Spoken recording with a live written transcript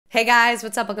Hey guys,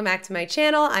 what's up? Welcome back to my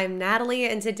channel. I'm Natalie,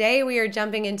 and today we are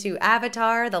jumping into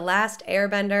Avatar: The Last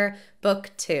Airbender,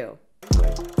 Book 2.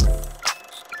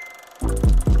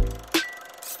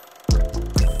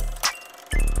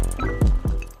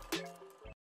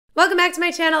 Welcome back to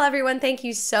my channel, everyone. Thank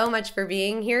you so much for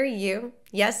being here. You,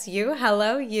 yes, you,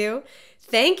 hello, you.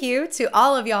 Thank you to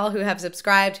all of y'all who have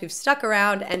subscribed, who've stuck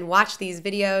around and watched these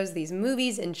videos, these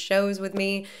movies and shows with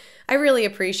me. I really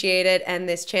appreciate it, and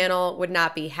this channel would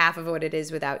not be half of what it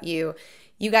is without you.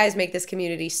 You guys make this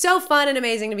community so fun and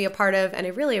amazing to be a part of, and I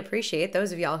really appreciate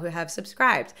those of y'all who have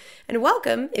subscribed. And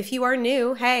welcome if you are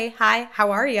new. Hey, hi,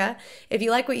 how are ya? If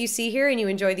you like what you see here and you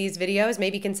enjoy these videos,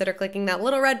 maybe consider clicking that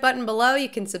little red button below. You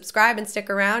can subscribe and stick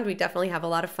around. We definitely have a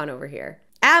lot of fun over here.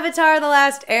 Avatar: The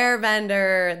Last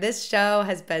Airbender. This show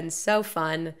has been so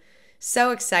fun.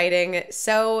 So exciting,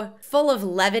 so full of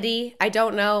levity. I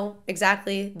don't know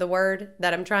exactly the word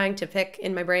that I'm trying to pick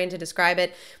in my brain to describe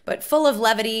it, but full of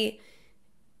levity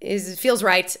feels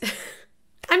right.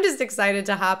 I'm just excited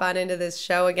to hop on into this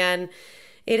show again.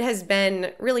 It has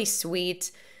been really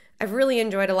sweet. I've really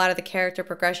enjoyed a lot of the character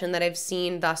progression that I've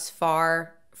seen thus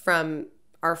far from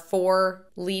our four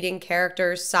leading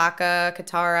characters: Sokka,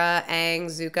 Katara, Aang,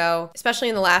 Zuko. Especially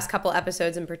in the last couple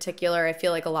episodes in particular, I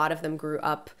feel like a lot of them grew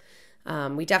up.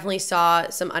 We definitely saw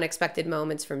some unexpected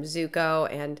moments from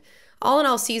Zuko, and all in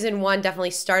all, season one definitely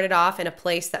started off in a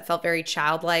place that felt very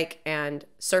childlike and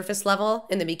surface level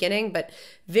in the beginning, but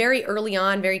very early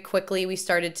on, very quickly, we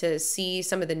started to see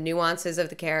some of the nuances of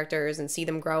the characters and see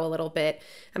them grow a little bit.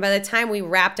 And by the time we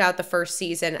wrapped out the first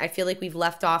season, I feel like we've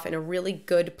left off in a really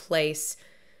good place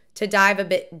to dive a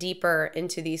bit deeper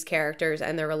into these characters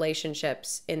and their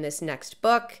relationships in this next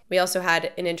book. We also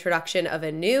had an introduction of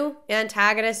a new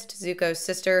antagonist, Zuko's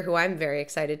sister, who I'm very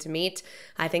excited to meet.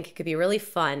 I think it could be really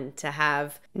fun to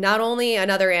have not only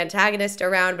another antagonist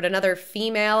around, but another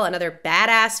female, another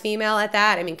badass female at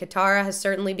that. I mean, Katara has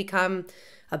certainly become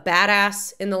a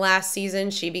badass in the last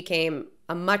season. She became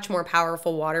a much more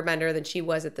powerful waterbender than she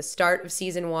was at the start of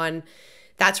season one.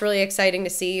 That's really exciting to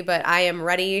see, but I am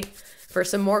ready for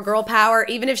some more girl power.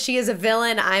 Even if she is a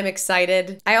villain, I'm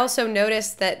excited. I also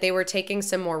noticed that they were taking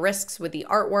some more risks with the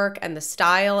artwork and the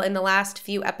style in the last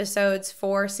few episodes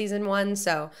for season one,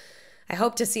 so I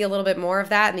hope to see a little bit more of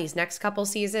that in these next couple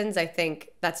seasons. I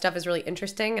think that stuff is really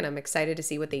interesting, and I'm excited to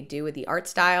see what they do with the art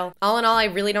style. All in all, I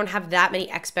really don't have that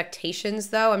many expectations,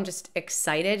 though. I'm just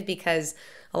excited because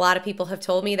a lot of people have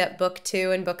told me that book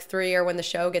 2 and book 3 are when the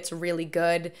show gets really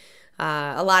good.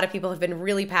 A lot of people have been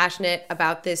really passionate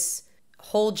about this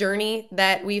whole journey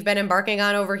that we've been embarking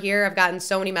on over here. I've gotten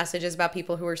so many messages about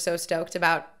people who are so stoked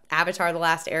about Avatar: The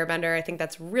Last Airbender. I think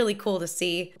that's really cool to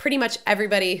see. Pretty much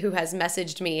everybody who has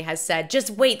messaged me has said,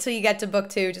 just wait till you get to book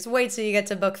 2, just wait till you get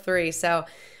to book 3. So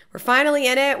we're finally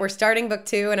in it. We're starting book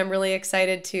 2, and I'm really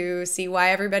excited to see why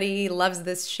everybody loves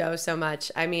this show so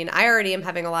much. I mean, I already am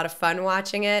having a lot of fun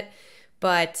watching it,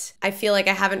 but I feel like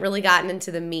I haven't really gotten into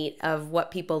the meat of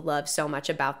what people love so much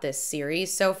about this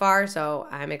series so far, so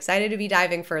I'm excited to be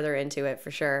diving further into it for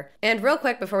sure. And real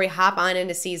quick, before we hop on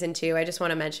into season 2, I just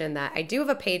want to mention that I do have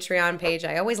a Patreon page.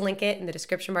 I always link it in the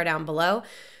description bar down below.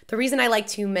 The reason I like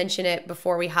to mention it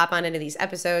before we hop on into these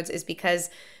episodes is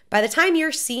because by the time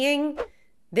you're seeing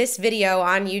this video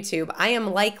on YouTube, I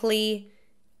am likely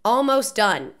almost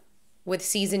done with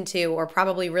season 2, or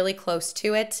probably really close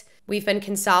to it. We've been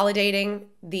consolidating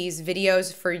these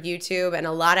videos for YouTube, and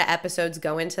a lot of episodes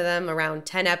go into them. Around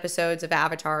 10 episodes of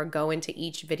Avatar go into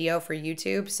each video for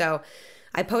YouTube. So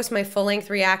I post my full-length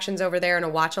reactions over there in a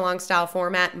watch-along style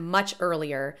format much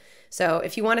earlier. So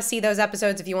if you want to see those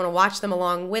episodes, if you want to watch them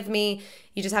along with me,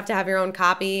 you just have to have your own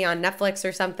copy on Netflix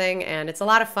or something, and it's a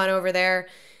lot of fun over there.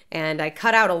 And I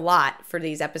cut out a lot for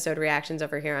these episode reactions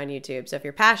over here on YouTube. So if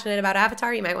you're passionate about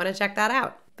Avatar, you might want to check that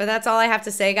out. But that's all I have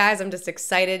to say, guys. I'm just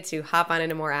excited to hop on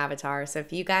into more Avatar. So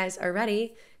if you guys are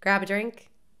ready, grab a drink,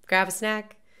 grab a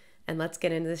snack, and let's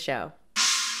get into the show.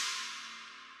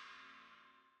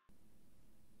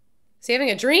 Is he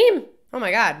having a dream? Oh my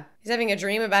God. He's having a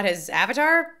dream about his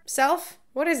Avatar self?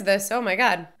 What is this? Oh my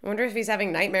God. I wonder if he's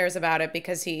having nightmares about it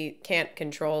because he can't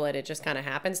control it. It just kind of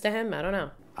happens to him. I don't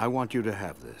know. I want you to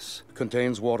have this.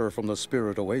 Contains water from the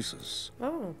Spirit Oasis.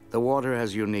 Oh. The water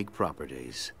has unique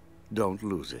properties. Don't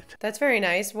lose it. That's very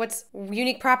nice. What's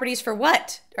unique properties for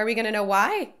what? Are we gonna know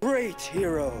why? Great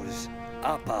heroes.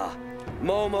 Appa,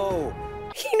 Momo.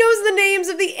 He knows the names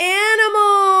of the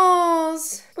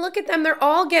animals! Look at them, they're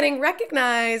all getting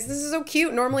recognized. This is so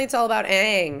cute. Normally it's all about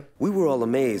Aang. We were all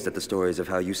amazed at the stories of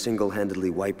how you single-handedly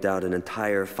wiped out an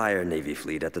entire fire navy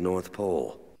fleet at the North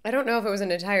Pole. I don't know if it was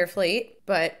an entire fleet,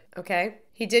 but okay.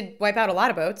 He did wipe out a lot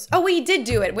of boats. Oh, he did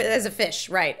do it as a fish,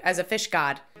 right, as a fish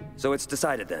god. So it's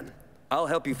decided then. I'll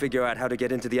help you figure out how to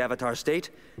get into the Avatar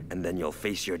state, and then you'll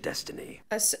face your destiny.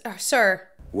 Sir.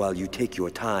 While you take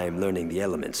your time learning the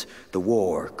elements, the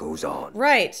war goes on.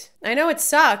 Right. I know it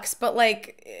sucks, but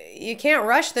like, you can't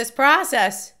rush this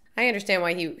process. I understand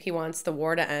why he wants the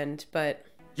war to end, but...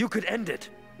 You could end it,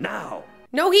 now.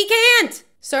 No, he can't!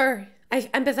 Sir, I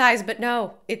empathize, but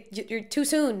no. You're too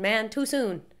soon, man, too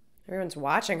soon. Everyone's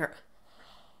watching her.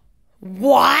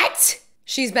 What?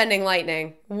 She's bending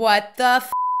lightning. What the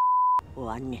f?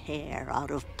 One hair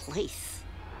out of place.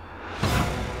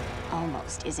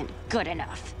 Almost isn't good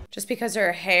enough. Just because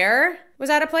her hair was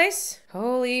out of place?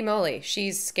 Holy moly.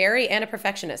 She's scary and a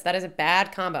perfectionist. That is a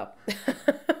bad combo.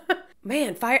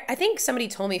 Man, I think somebody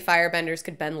told me firebenders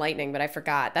could bend lightning, but I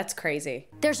forgot. That's crazy.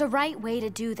 There's a right way to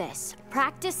do this.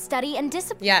 Practice, study, and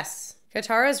discipline. Yes.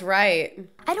 Katara's right.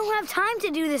 I don't have time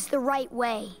to do this the right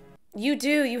way. You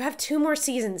do. You have 2 more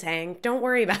seasons, Aang. Don't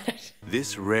worry about it.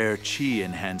 This rare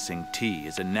chi-enhancing tea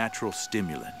is a natural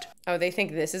stimulant. Oh, they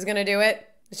think this is gonna do it?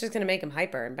 It's just gonna make him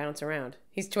hyper and bounce around.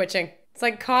 He's twitching. It's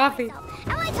like coffee.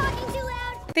 Am I talking too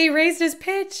loud? They raised his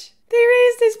pitch. They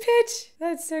raised his pitch.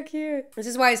 That's so cute. This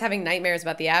is why he's having nightmares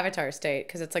about the Avatar state,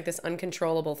 because it's like this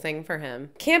uncontrollable thing for him.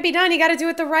 Can't be done. You gotta do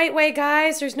it the right way,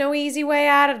 guys. There's no easy way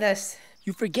out of this.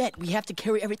 You forget we have to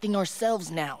carry everything ourselves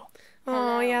now.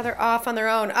 Oh, yeah, they're off on their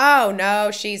own. Oh,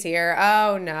 no, she's here.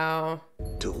 Oh, no.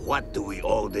 To what do we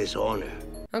owe this honor?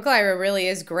 Uncle Iroh really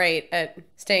is great at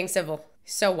staying civil.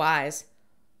 He's so wise.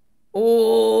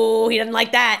 Oh, he doesn't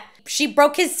like that. She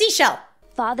broke his seashell.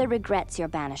 Father regrets your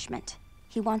banishment.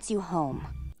 He wants you home.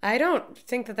 I don't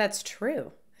think that that's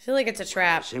true. I feel like it's a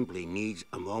trap. Simply needs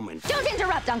a moment. Don't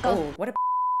interrupt, Uncle. Oh,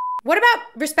 what about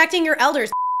respecting your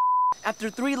elders? After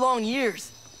 3 long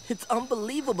years, it's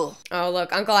unbelievable. Oh,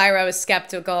 look, Uncle Iroh is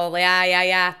skeptical.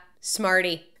 Yeah.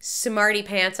 Smarty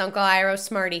pants, Uncle Iroh,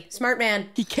 smarty. Smart man.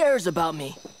 He cares about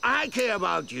me. I care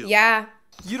about you. Yeah.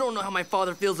 You don't know how my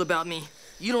father feels about me.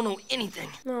 You don't know anything.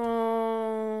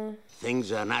 Oh.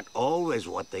 Things are not always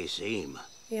what they seem.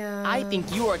 Yeah. I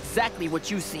think you are exactly what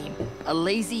you seem. A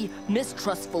lazy,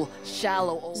 mistrustful,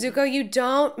 shallow old... Zuko, you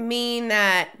don't mean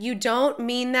that. You don't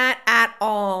mean that at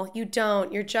all. You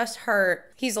don't. You're just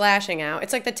hurt. He's lashing out.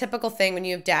 It's like the typical thing when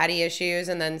you have daddy issues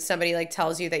and then somebody like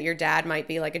tells you that your dad might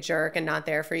be like a jerk and not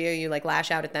there for you. You like lash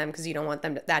out at them because you don't want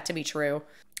that to be true.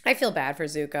 I feel bad for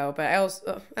Zuko, but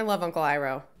I love Uncle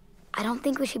Iroh. I don't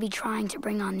think we should be trying to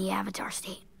bring on the Avatar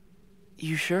state.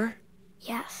 You sure?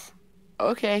 Yes.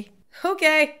 Okay.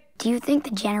 Okay. Do you think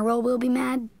the general will be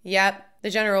mad? Yep, the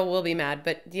general will be mad,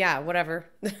 but yeah, whatever.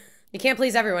 You can't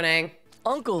please everyone, Aang.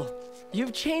 Uncle,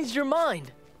 you've changed your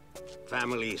mind.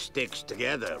 Family sticks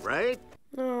together, right?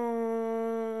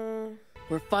 Oh.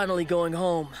 We're finally going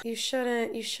home. You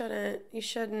shouldn't.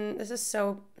 This is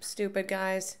so stupid,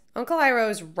 guys. Uncle Iroh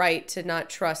is right to not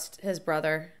trust his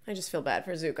brother. I just feel bad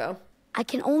for Zuko. I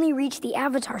can only reach the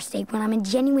Avatar state when I'm in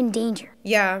genuine danger.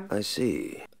 Yeah. I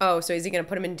see. Oh, so is he gonna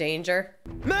put him in danger?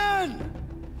 Men!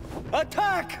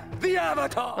 Attack the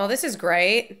Avatar! Oh, this is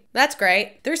great. That's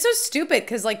great. They're so stupid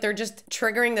because like they're just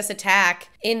triggering this attack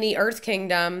in the Earth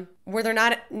Kingdom where they're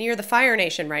not near the Fire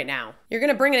Nation right now. You're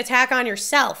gonna bring an attack on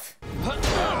yourself.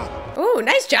 Ooh,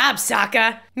 nice job,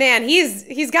 Sokka. Man,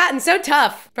 he's gotten so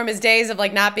tough from his days of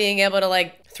like not being able to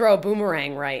like throw a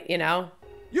boomerang right, you know?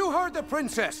 You heard the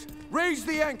princess. Raise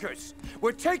the anchors.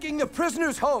 We're taking the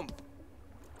prisoners home.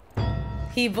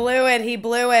 He blew it.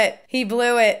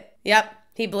 Yep,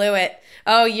 he blew it.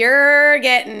 Oh, you're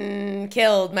getting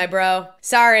killed, my bro.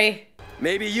 Sorry.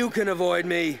 Maybe you can avoid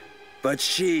me, but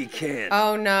she can't.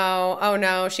 Oh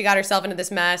no, she got herself into this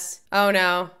mess. Oh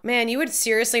no. Man, you would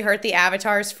seriously hurt the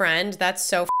Avatar's friend? That's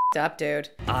so f***ed up, dude.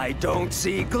 I don't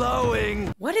see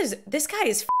glowing. What is, this guy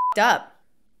is f***ed up.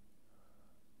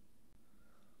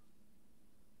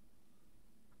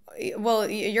 Well,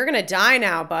 you're gonna die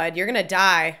now, bud. You're gonna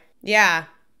die. Yeah.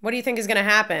 What do you think is gonna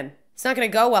happen? It's not gonna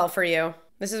go well for you.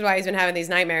 This is why he's been having these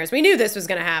nightmares. We knew this was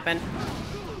gonna happen.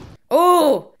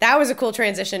 Oh, that was a cool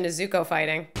transition to Zuko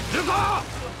fighting. Zuko!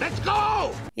 Let's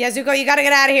go! Yeah, Zuko, you gotta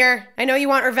get out of here. I know you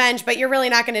want revenge, but you're really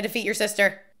not gonna defeat your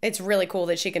sister. It's really cool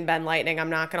that she can bend lightning, I'm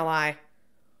not gonna lie.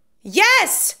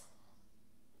 Yes!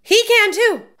 He can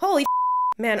too! Holy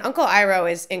man, Uncle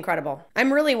Iroh is incredible.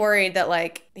 I'm really worried that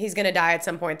like he's gonna die at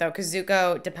some point though, because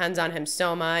Zuko depends on him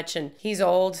so much and he's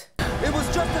old. It was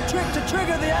just a trick to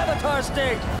trigger the Avatar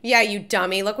state. Yeah, you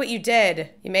dummy. Look what you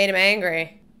did. You made him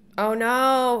angry. Oh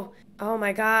no. Oh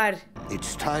my god.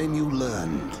 It's time you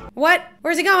learned. What?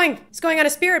 Where's he going? He's going on a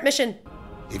spirit mission.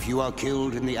 If you are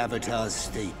killed in the Avatar's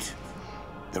state,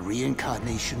 the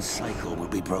reincarnation cycle will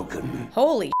be broken.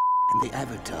 Holy and the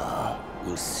Avatar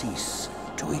will cease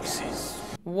to exist.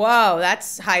 Whoa,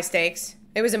 that's high stakes.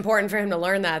 It was important for him to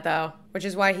learn that, though, which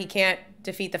is why he can't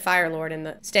defeat the Fire Lord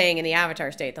in staying in the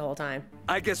Avatar state the whole time.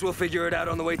 I guess we'll figure it out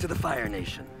on the way to the Fire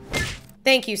Nation.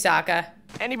 Thank you, Sokka.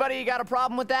 Anybody got a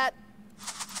problem with that?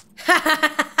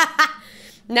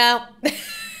 No.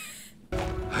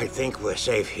 I think we're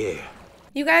safe here.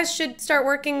 You guys should start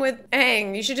working with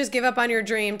Aang. You should just give up on your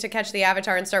dream to catch the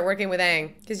Avatar and start working with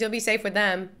Aang, because you'll be safe with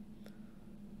them.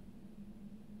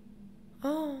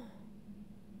 Oh.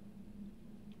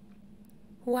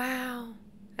 Wow.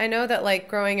 I know that, like,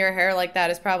 growing your hair like that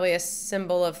is probably a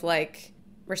symbol of, like,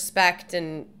 respect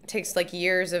and takes, like,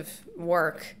 years of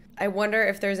work. I wonder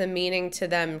if there's a meaning to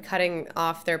them cutting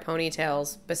off their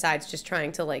ponytails besides just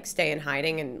trying to, like, stay in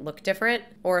hiding and look different,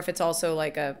 or if it's also,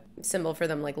 like, a symbol for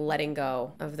them, like, letting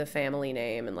go of the family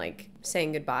name and, like,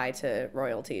 saying goodbye to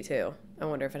royalty, too. I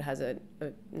wonder if it has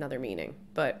another meaning.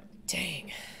 But,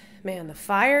 dang. Man, the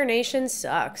Fire Nation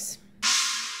sucks.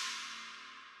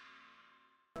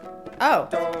 Oh.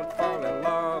 Don't fall in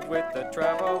love with the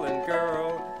traveling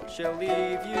girl. She'll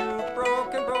leave you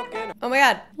broken. Oh my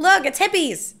god. Look, it's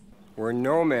hippies. We're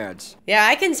nomads. Yeah,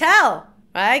 I can tell.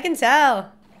 I can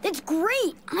tell. That's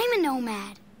great. I'm a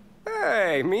nomad.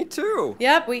 Hey, me too.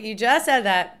 Yep, you just said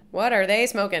that. What are they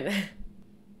smoking?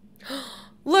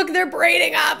 Look, they're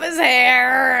braiding up his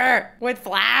hair with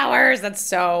flowers. That's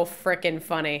so frickin'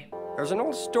 funny. There's an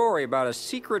old story about a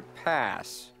secret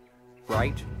pass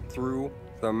right through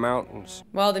the mountains.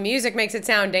 Well, the music makes it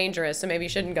sound dangerous, so maybe you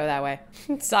shouldn't go that way.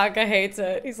 Sokka hates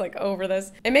it. He's like over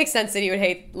this. It makes sense that he would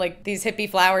hate like these hippie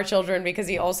flower children because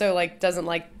he also like doesn't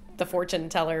like the fortune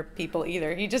teller people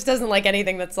either. He just doesn't like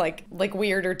anything that's like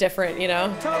weird or different, you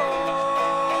know?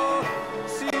 Tunnel!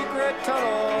 Secret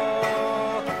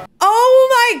tunnel!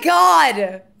 Oh my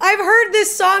god! I've heard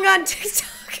this song on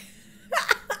TikTok.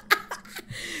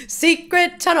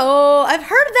 Secret tunnel. I've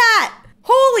heard that.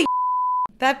 Holy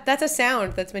That's a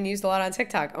sound that's been used a lot on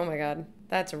TikTok. Oh my god.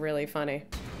 That's really funny.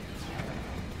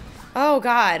 Oh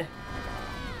god.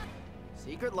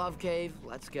 Secret love cave,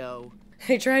 let's go.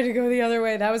 They tried to go the other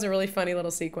way. That was a really funny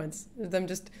little sequence. Them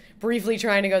just briefly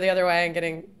trying to go the other way and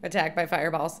getting attacked by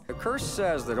fireballs. The curse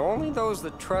says that only those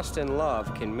that trust in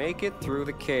love can make it through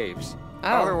the caves. Oh.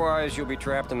 Otherwise, you'll be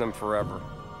trapped in them forever.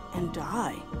 And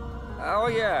die. Oh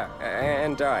yeah,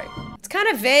 and die. It's kind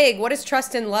of vague. What does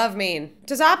trust and love mean?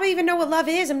 Does Appa even know what love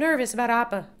is? I'm nervous about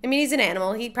Appa. I mean, he's an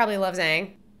animal. He probably loves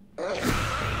Aang.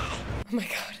 Oh my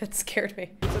god, that scared me.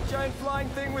 It's a giant flying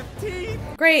thing with teeth.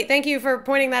 Great, thank you for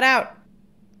pointing that out.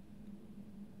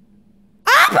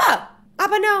 Appa!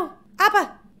 Appa, no.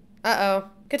 Appa. Uh-oh.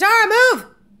 Katara, move!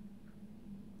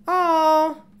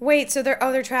 Oh. Wait, so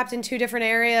they're trapped in two different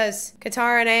areas.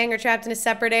 Katara and Aang are trapped in a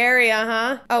separate area,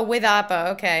 huh? Oh, with Appa,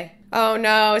 okay. Oh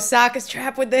no, Sokka's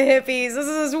trapped with the hippies. This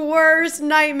is his worst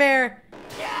nightmare.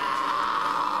 No!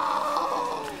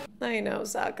 I know,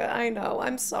 Sokka, I know.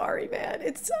 I'm sorry, man.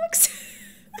 It sucks.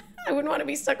 I wouldn't want to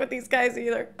be stuck with these guys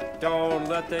either. Don't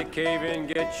let the cave-in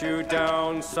get you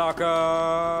down,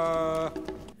 Sokka.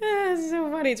 It's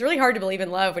so funny. It's really hard to believe in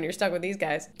love when you're stuck with these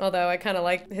guys. Although I kind of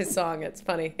like his song. It's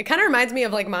funny. It kind of reminds me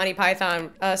of like Monty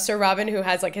Python, Sir Robin, who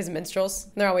has like his minstrels.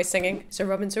 And they're always singing, Sir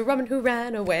Robin who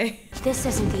ran away. This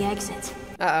isn't the exit.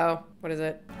 Uh-oh. What is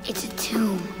it? It's a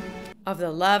tomb. Of the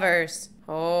lovers.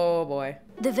 Oh boy.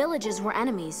 The villages were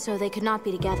enemies, so they could not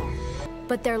be together.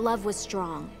 But their love was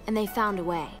strong, and they found a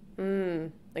way.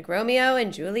 Like Romeo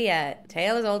and Juliet.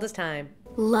 Tale as old as time.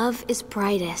 Love is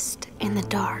brightest in the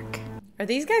dark. Are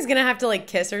these guys gonna have to like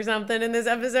kiss or something in this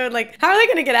episode? Like, how are they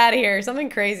gonna get out of here? Something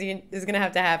crazy is gonna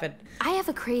have to happen. I have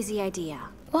a crazy idea.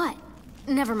 What?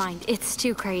 Never mind, it's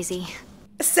too crazy.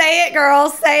 Say it,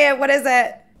 girl, say it. What is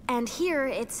it? And here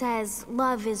it says,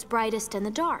 love is brightest in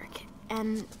the dark,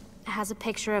 and has a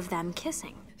picture of them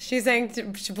kissing. She's saying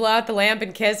to blow out the lamp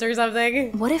and kiss or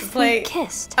something? What if we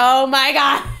kissed? Oh my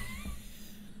god.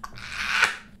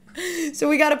 So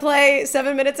we gotta play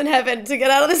 7 Minutes in Heaven to get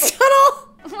out of this tunnel?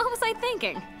 What was I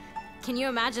thinking? Can you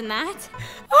imagine that?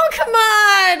 Oh, come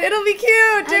on! It'll be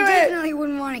cute! Do it! I definitely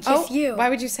wouldn't want to kiss you. Why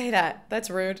would you say that?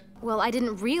 That's rude. Well, I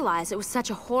didn't realize it was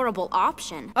such a horrible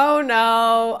option. Oh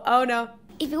no. Oh no.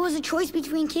 If it was a choice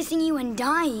between kissing you and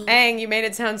dying. Aang, you made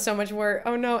it sound so much worse.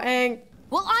 Oh no, Aang.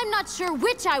 Well, I'm not sure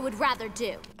which I would rather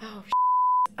do. Oh,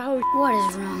 oh. What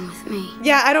is wrong with me?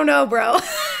 Yeah, I don't know, bro.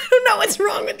 I don't know what's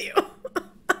wrong with you.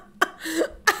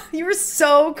 You were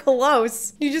so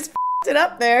close. You just it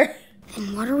up there.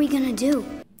 Then what are we gonna do?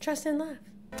 Trust and love.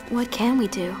 What can we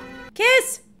do?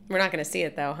 Kiss! We're not gonna see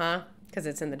it though, huh? Because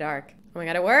it's in the dark. Oh my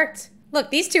god, it worked. Look,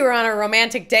 these two are on a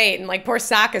romantic date, and like poor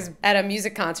Sokka's at a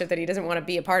music concert that he doesn't want to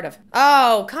be a part of.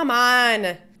 Oh, come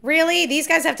on. Really? These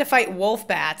guys have to fight wolf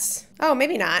bats. Oh,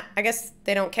 maybe not. I guess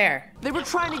they don't care. They were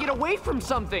trying to get away from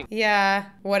something. Yeah.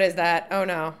 What is that? Oh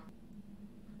no.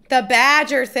 The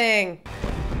badger thing.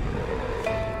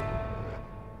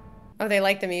 Oh, they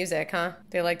like the music, huh?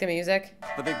 They like the music?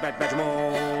 The big bad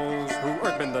badgermals who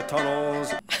earthbend the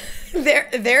tunnels.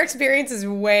 Their experience is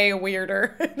way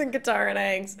weirder than Katara and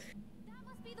Aang's. That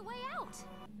must be the way out.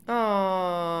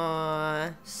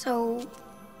 Aww. So,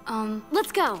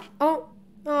 Let's go. Oh,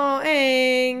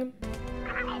 Aang.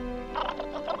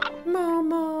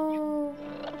 Momo.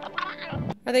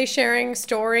 Are they sharing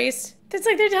stories? It's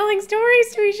like they're telling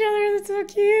stories to each other. That's so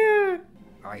cute.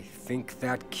 I think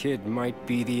that kid might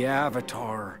be the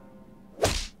Avatar.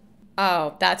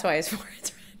 Oh, that's why his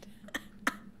forehead's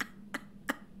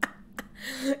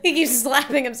red. He keeps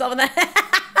slapping himself in the head.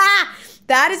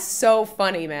 That is so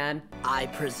funny, man. I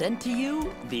present to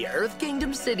you the Earth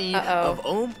Kingdom city Uh-oh. of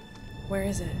Om. Where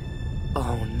is it?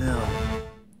 Oh no.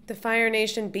 The Fire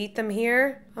Nation beat them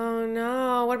here? Oh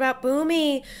no. What about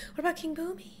Boomy? What about King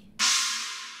Boomy?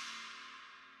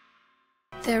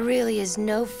 There really is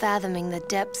no fathoming the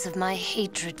depths of my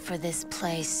hatred for this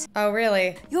place. Oh,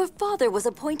 really? Your father was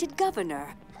appointed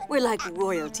governor. We're like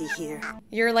royalty here.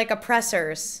 You're like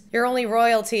oppressors. You're only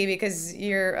royalty because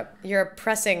you're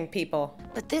oppressing people.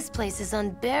 But this place is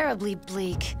unbearably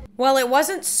bleak. Well, it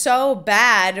wasn't so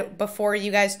bad before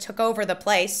you guys took over the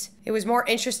place. It was more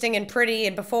interesting and pretty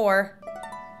and before.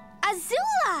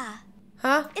 Azula!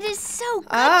 Huh? It is so good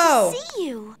Oh. to see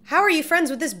you. How are you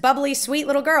friends with this bubbly, sweet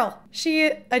little girl? She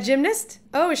a gymnast?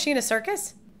 Oh, is she in a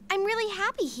circus? I'm really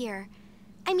happy here.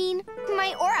 I mean,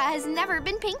 my aura has never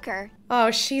been pinker. Oh,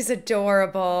 she's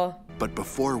adorable. But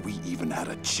before we even had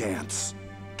a chance,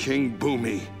 King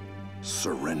Boomy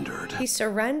surrendered. He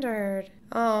surrendered.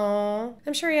 Oh,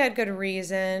 I'm sure he had good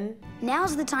reason.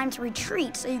 Now's the time to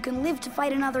retreat so you can live to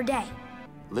fight another day.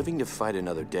 Living to fight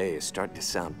another day is starting to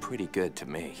sound pretty good to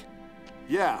me.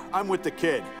 Yeah, I'm with the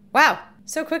kid. Wow,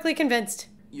 so quickly convinced.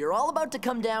 You're all about to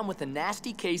come down with a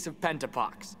nasty case of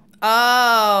pentapox.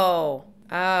 Oh.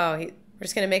 We're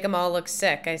just gonna make them all look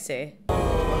sick, I see.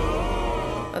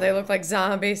 Oh, they look like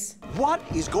zombies. What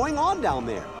is going on down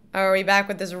there? Oh, are we back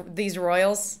with these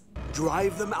royals?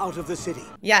 Drive them out of the city.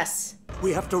 Yes.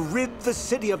 We have to rid the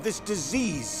city of this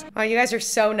disease. Oh, you guys are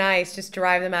so nice. Just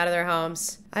drive them out of their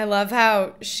homes. I love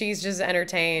how she's just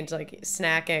entertained, like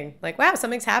snacking. Like, wow,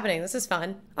 something's happening. This is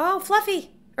fun. Oh,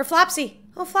 Fluffy. Or Flopsy.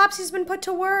 Oh, Flopsy's been put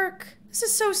to work. This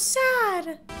is so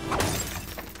sad.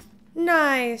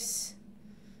 Nice.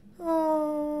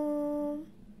 Oh.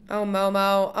 Oh,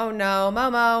 Momo. Oh, no.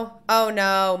 Momo. Oh,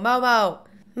 no. Momo.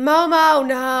 Momo,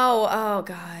 no. Oh,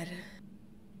 God.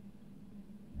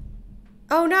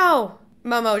 Oh, no.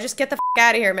 Momo, just get the f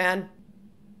out of here, man.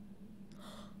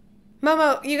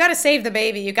 Momo, you gotta save the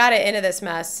baby. You gotta into this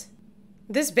mess.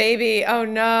 This baby, oh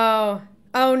no.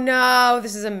 Oh no,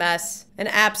 this is a mess. An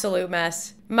absolute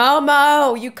mess.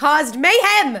 Momo, you caused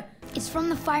mayhem! It's from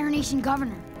the Fire Nation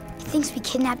governor. He thinks we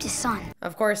kidnapped his son.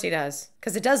 Of course he does.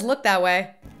 Because it does look that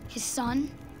way. His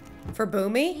son? For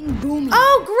Boomy? Boomy.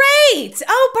 Oh, great!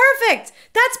 Oh, perfect!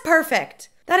 That's perfect.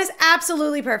 That is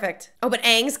absolutely perfect. Oh, but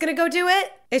Aang's gonna go do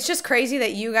it? It's just crazy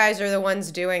that you guys are the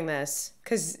ones doing this.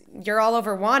 Because you're all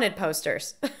over wanted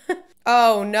posters.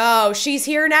 Oh no, she's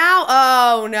here now?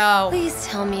 Oh no. Please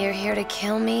tell me you're here to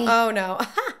kill me. Oh no.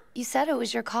 You said it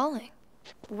was your calling.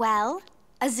 Well,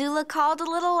 Azula called a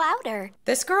little louder.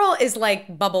 This girl is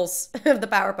like Bubbles of the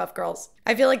Powerpuff Girls.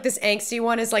 I feel like this angsty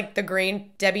one is like the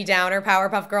green Debbie Downer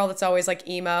Powerpuff Girl that's always like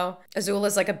emo.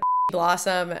 Azula's like a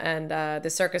Blossom, and the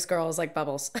circus girl is like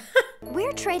Bubbles.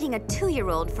 We're trading a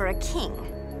 2-year-old for a king.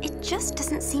 It just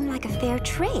doesn't seem like a fair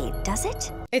trade, does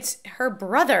it? It's her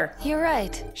brother. You're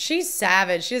right. She's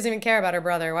savage. She doesn't even care about her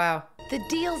brother. Wow. The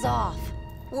deal's off.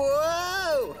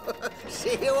 Whoa!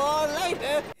 See you all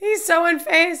later. He's so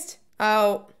unfazed.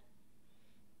 Oh.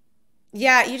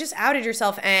 Yeah, you just outed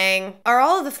yourself, Aang. Are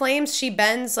all of the flames she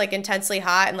bends like intensely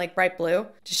hot and like bright blue?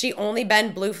 Does she only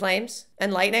bend blue flames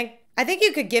and lightning? I think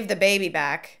you could give the baby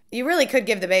back. You really could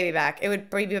give the baby back. It would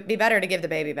be better to give the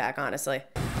baby back, honestly.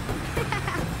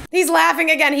 He's laughing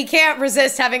again. He can't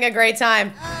resist having a great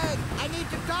time. Hey, I need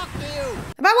to talk to you.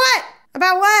 About what?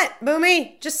 About what,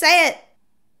 Boomy? Just say it.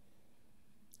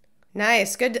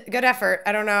 Nice. Good effort.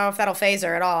 I don't know if that'll phase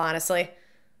her at all, honestly.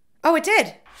 Oh, it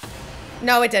did.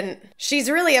 No, it didn't. She's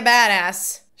really a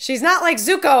badass. She's not like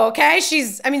Zuko, okay?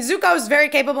 Zuko's very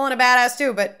capable and a badass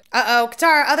too, but uh-oh.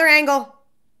 Katara, other angle.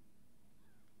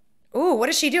 Ooh, what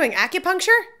is she doing?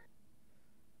 Acupuncture?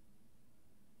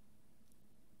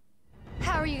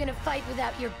 How are you gonna fight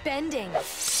without your bending.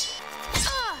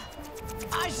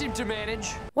 I seem to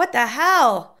manage. What the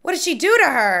hell? What did she do to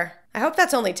her? I hope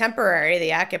that's only temporary,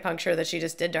 the acupuncture that she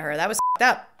just did to her. That was f***ed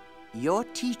up. Your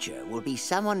teacher will be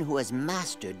someone who has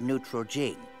mastered neutral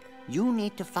Jing. You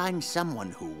need to find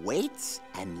someone who waits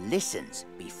and listens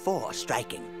before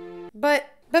striking. But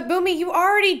Boomy, you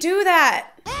already do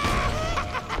that.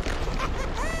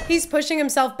 He's pushing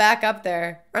himself back up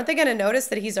there. Aren't they gonna notice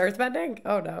that he's earthbending?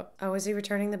 Oh no. Oh, is he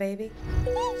returning the baby?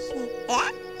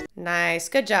 Nice,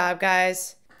 good job,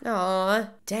 guys. Aw,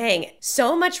 dang,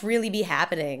 so much really be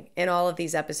happening in all of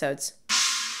these episodes.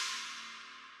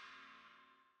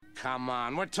 Come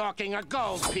on, we're talking a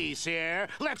gold piece here.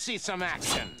 Let's see some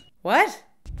action. What?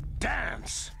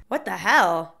 Dance. What the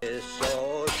hell? It's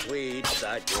so sweet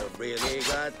that you really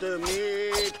got to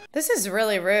meet. This is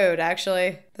really rude,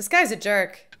 actually. This guy's a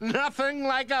jerk. Nothing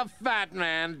like a fat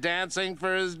man dancing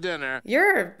for his dinner.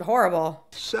 You're horrible.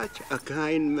 Such a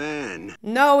kind man.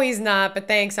 No, he's not, but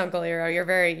thanks, Uncle Hero. You're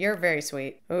very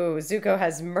sweet. Ooh, Zuko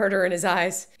has murder in his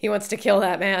eyes. He wants to kill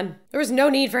that man. There was no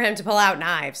need for him to pull out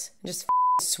knives. Just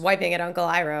swiping at Uncle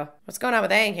Iroh. What's going on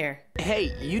with Aang here?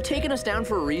 Hey, you taking us down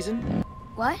for a reason?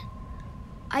 What?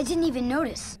 I didn't even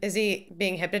notice. Is he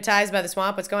being hypnotized by the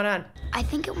swamp? What's going on? I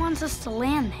think it wants us to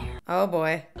land there. Oh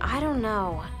boy. I don't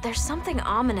know. There's something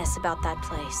ominous about that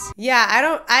place.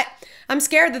 Yeah, I'm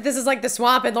scared that this is like the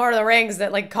swamp in Lord of the Rings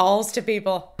that like calls to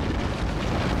people.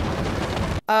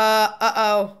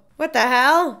 Uh-oh. What the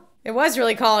hell? It was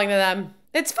really calling to them.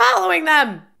 It's following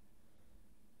them!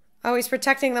 Oh, he's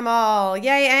protecting them all.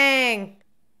 Yay, Aang!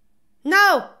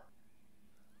 No!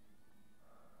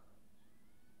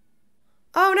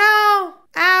 Oh no!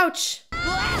 Ouch!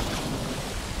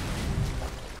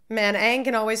 Man, Aang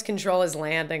can always control his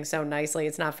landing so nicely.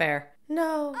 It's not fair.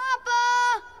 No.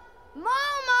 Appa!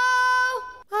 Momo!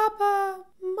 Appa!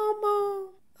 Momo!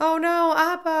 Oh no,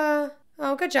 Appa!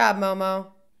 Oh, good job, Momo.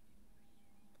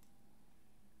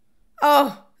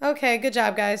 Oh, okay, good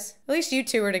job, guys. At least you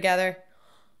two are together.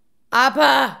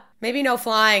 Appa! Maybe no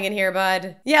flying in here,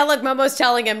 bud. Yeah, look, Momo's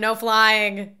telling him no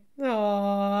flying.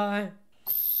 Aww.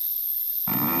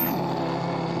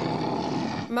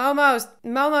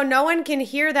 Momo, no one can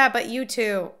hear that but you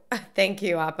two. Thank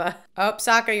you, Appa. Oh,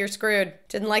 Sokka, you're screwed.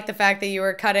 Didn't like the fact that you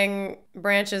were cutting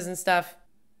branches and stuff.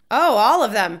 Oh, all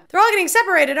of them. They're all getting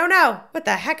separated. Oh no. What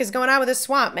the heck is going on with this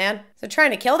swamp, man? Is it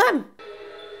trying to kill them?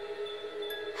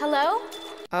 Hello?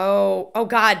 Oh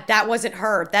God, that wasn't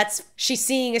her. She's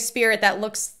seeing a spirit that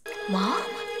looks... Mom?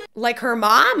 Like her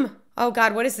mom? Oh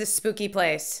God, what is this spooky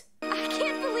place? I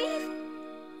can't believe...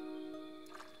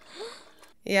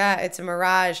 Yeah, it's a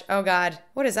mirage. Oh God,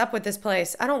 what is up with this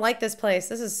place? I don't like this place.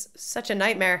 This is such a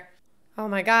nightmare. Oh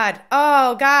my God.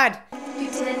 Oh God. You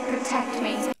didn't protect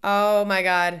me. Oh my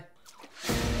God.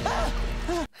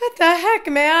 What the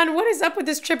heck, man? What is up with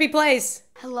this trippy place?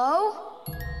 Hello?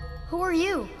 Who are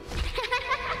you?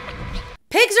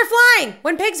 Pigs are flying!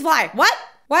 When pigs fly. What?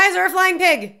 Why is there a flying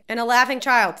pig? And a laughing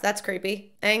child. That's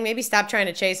creepy. Aang, maybe stop trying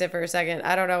to chase it for a second.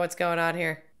 I don't know what's going on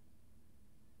here.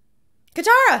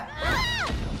 Katara!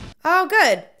 Oh,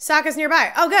 good. Sokka's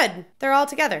nearby. Oh, good. They're all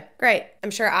together. Great.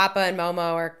 I'm sure Appa and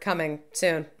Momo are coming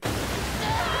soon.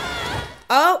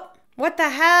 Oh, what the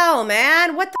hell,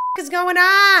 man? What the f is going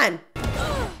on?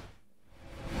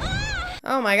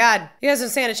 Oh my God. You guys don't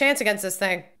stand a chance against this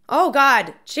thing. Oh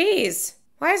God. Jeez.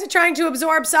 Why is it trying to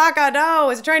absorb Sokka?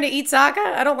 No. Is it trying to eat Sokka?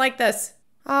 I don't like this.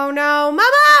 Oh no.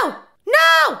 Momo!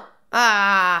 No!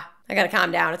 Ah. I gotta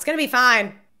calm down. It's gonna be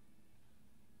fine.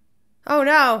 Oh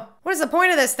no. What is the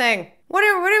point of this thing? What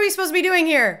are we supposed to be doing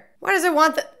here? Why does it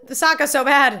want the Sokka so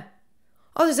bad?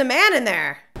 Oh, there's a man in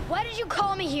there. Why did you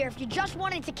call me here if you just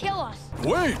wanted to kill us?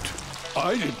 Wait!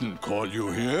 I didn't call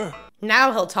you here.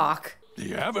 Now he'll talk.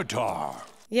 The Avatar.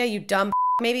 Yeah, you dumb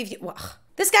maybe if you... Well,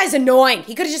 this guy's annoying.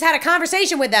 He could have just had a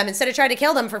conversation with them instead of trying to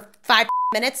kill them for 5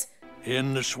 minutes.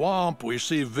 In the swamp, we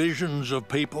see visions of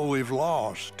people we've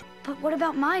lost. But what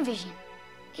about my vision?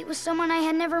 It was someone I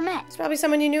had never met. It's probably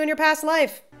someone you knew in your past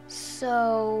life.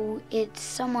 So, it's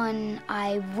someone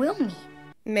I will meet.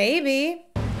 Maybe.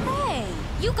 Hey,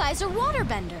 you guys are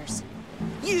waterbenders.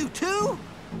 You too?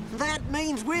 That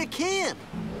means we're kin.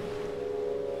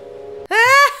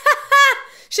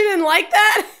 She didn't like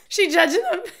that? She judging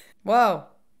him? Whoa,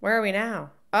 where are we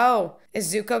now? Oh,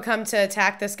 is Zuko come to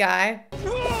attack this guy?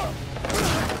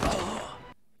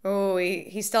 Oh,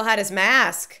 he still had his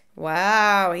mask.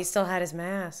 Wow, he still had his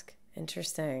mask.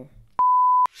 Interesting.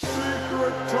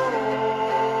 Secret tunnel.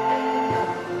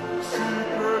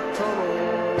 Secret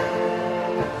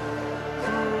tunnel.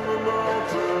 Through the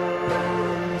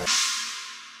mountains.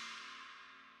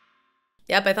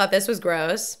 Yep, I thought this was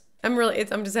gross.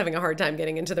 I'm just having a hard time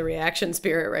getting into the reaction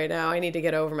spirit right now. I need to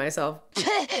get over myself.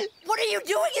 What are you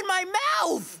doing in my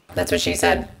mouth? That's what she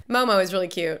said. Momo is really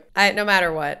cute. No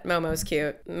matter what, Momo's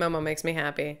cute. Momo makes me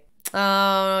happy.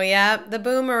 Oh, yeah, the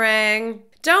boomerang.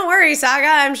 Don't worry, Saga.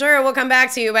 I'm sure it will come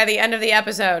back to you by the end of the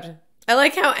episode. I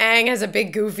like how Aang has a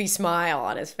big goofy smile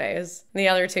on his face. The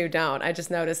other two don't. I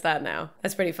just noticed that now.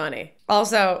 That's pretty funny.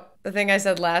 Also, the thing I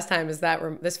said last time is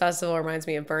that this festival reminds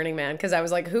me of Burning Man, because I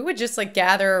was like, who would just like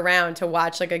gather around to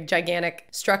watch like a gigantic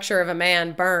structure of a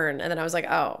man burn? And then I was like,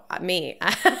 oh, me.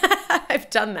 I've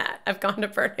done that. I've gone to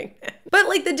Burning Man. But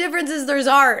like the difference is there's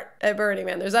art at Burning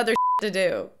Man. There's other to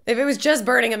do. If it was just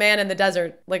burning a man in the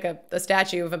desert, like a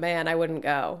statue of a man, I wouldn't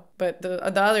go. But the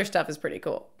other stuff is pretty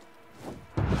cool.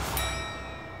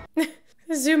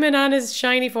 Zoom in on his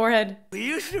shiny forehead. We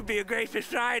used to be a great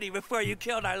society before you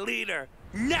killed our leader.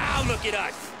 Now look at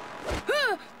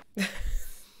us.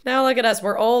 Now look at us.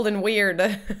 We're old and weird.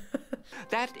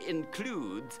 That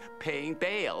includes paying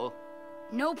bail.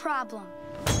 No problem.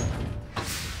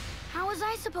 How was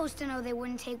I supposed to know they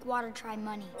wouldn't take Water Tribe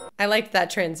money? I liked that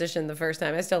transition the first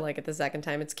time. I still like it the second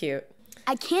time. It's cute.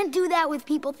 I can't do that with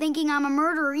people thinking I'm a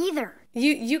murderer either.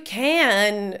 You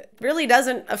can. It really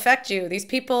doesn't affect you. These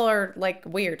people are like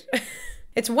weird.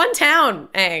 It's one town,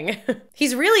 Aang.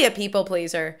 He's really a people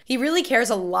pleaser. He really cares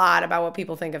a lot about what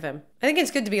people think of him. I think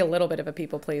it's good to be a little bit of a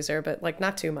people pleaser, but like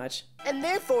not too much. And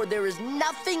therefore there is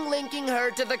nothing linking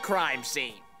her to the crime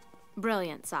scene.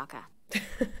 Brilliant, Sokka.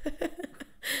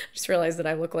 Just realized that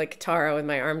I look like Taro with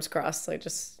my arms crossed, like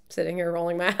just sitting here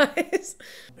rolling my eyes.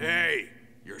 Hey,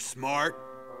 you're smart,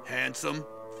 handsome,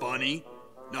 funny,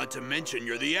 not to mention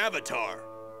you're the Avatar.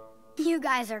 You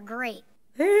guys are great.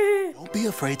 Don't be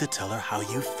afraid to tell her how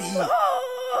you feel.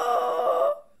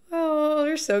 Oh,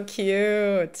 they're so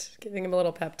cute. Giving him a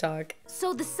little pep talk.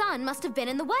 So the sun must have been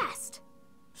in the west.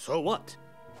 So what?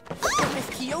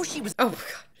 If Kyoshi was... Oh,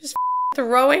 God. Just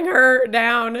throwing her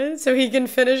down so he can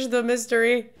finish the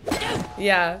mystery.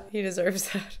 Yeah, he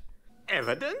deserves that.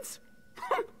 Evidence?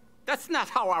 That's not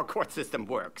how our court system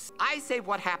works. I say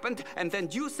what happened, and then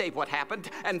you say what happened,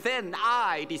 and then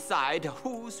I decide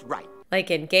who's right. Like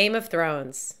in Game of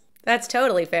Thrones. That's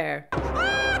totally fair.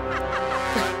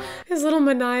 His little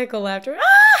maniacal laughter.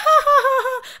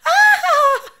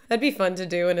 That'd be fun to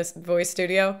do in a voice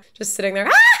studio. Just sitting there.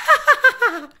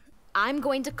 I'm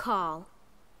going to call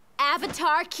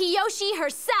Avatar Kyoshi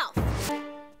herself.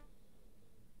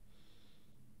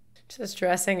 Just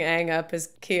dressing Aang up as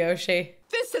Kyoshi.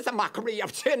 This is a mockery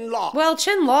of Chin Law. Well,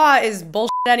 Chin Law is bullshit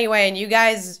anyway, and you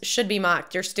guys should be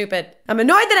mocked. You're stupid. I'm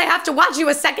annoyed that I have to watch you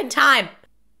a second time.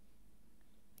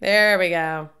 There we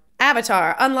go.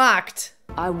 Avatar unlocked.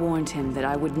 I warned him that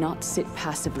I would not sit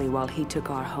passively while he took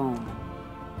our home.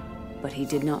 But he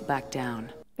did not back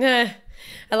down. I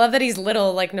love that he's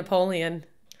little like Napoleon.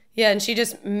 Yeah, and she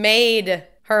just made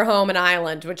her home an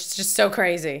island, which is just so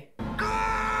crazy.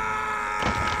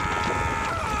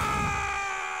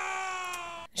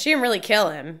 She didn't really kill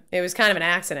him. It was kind of an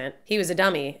accident. He was a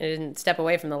dummy and didn't step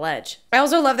away from the ledge. I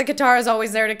also love that Katara's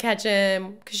always there to catch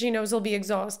him because she knows he'll be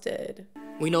exhausted.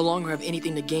 We no longer have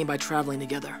anything to gain by traveling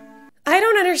together. I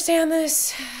don't understand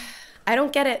this. I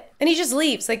don't get it. And he just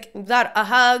leaves, like without a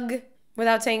hug,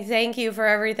 without saying thank you for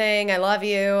everything, I love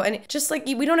you. And just like,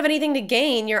 we don't have anything to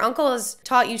gain. Your uncle has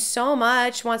taught you so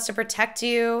much, wants to protect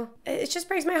you. It just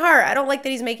breaks my heart. I don't like that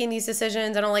he's making these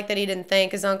decisions. I don't like that he didn't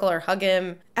thank his uncle or hug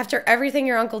him after everything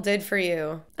your uncle did for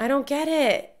you. I don't get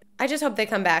it. I just hope they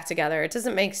come back together. It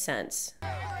doesn't make sense.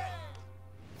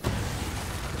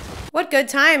 What good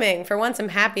timing. For once, I'm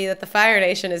happy that the Fire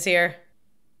Nation is here.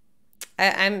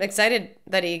 I'm excited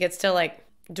that he gets to like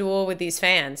duel with these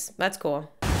fans. That's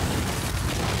cool.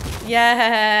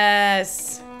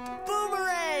 Yes.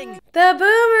 Boomerang! The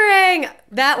boomerang!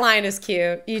 That line is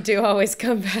cute. You do always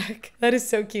come back. That is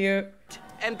so cute.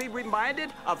 And be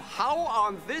reminded of how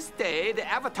on this day the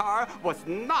Avatar was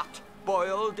not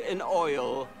boiled in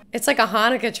oil. It's like a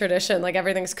Hanukkah tradition, like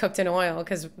everything's cooked in oil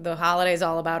because the holiday's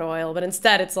all about oil, but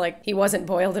instead it's like he wasn't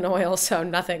boiled in oil, so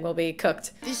nothing will be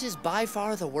cooked. This is by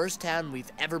far the worst town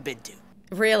we've ever been to.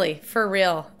 Really, for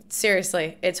real.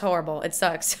 Seriously, it's horrible. It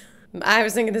sucks. I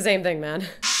was thinking the same thing, man.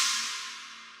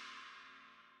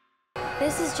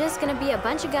 This is just gonna be a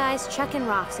bunch of guys chucking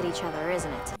rocks at each other,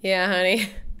 isn't it? Yeah, honey.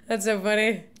 That's so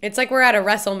funny. It's like we're at a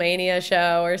WrestleMania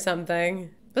show or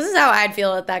something. This is how I'd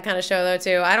feel at that kind of show, though,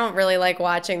 too. I don't really like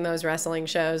watching those wrestling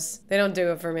shows. They don't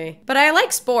do it for me. But I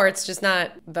like sports, just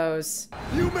not those.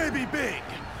 You may be big,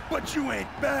 but you ain't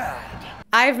bad.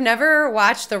 I've never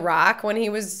watched The Rock when he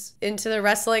was into the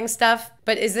wrestling stuff,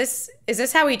 but is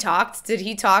this how he talked? Did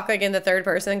he talk like in the third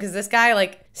person? Because this guy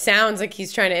like sounds like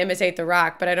he's trying to imitate The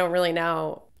Rock, but I don't really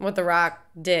know what The Rock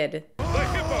did. The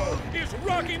hippo is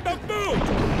rocking the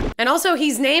boat! And also,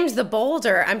 he's named the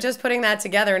Boulder. I'm just putting that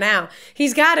together now.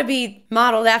 He's got to be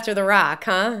modeled after The Rock,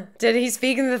 huh? Did he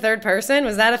speak in the third person?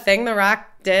 Was that a thing The Rock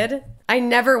did? I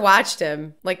never watched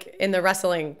him, like, in the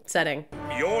wrestling setting.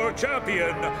 Your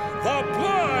champion, the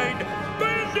Blind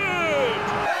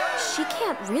Bandit! She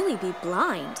can't really be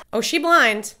blind. Oh, she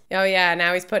blind. Oh, yeah,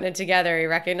 now he's putting it together. He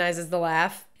recognizes the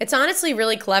laugh. It's honestly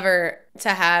really clever to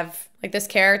have like this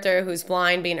character who's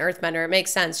blind being Earthbender. It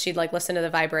makes sense. She'd like listen to the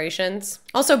vibrations.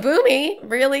 Also, Boomy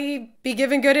really be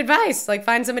giving good advice. Like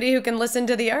find somebody who can listen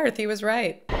to the earth. He was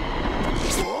right.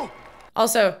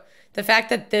 Also, the fact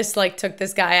that this like took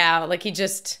this guy out, like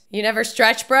you never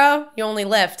stretch, bro. You only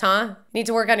lift, huh? You need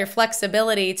to work on your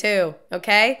flexibility too,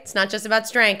 okay? It's not just about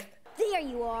strength. There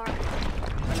you are.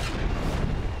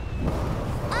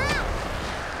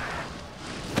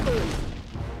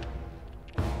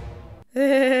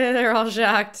 They're all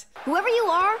shocked. Whoever you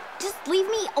are, just leave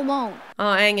me alone. Oh,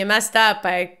 Aang, you messed up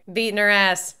by beating her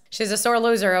ass. She's a sore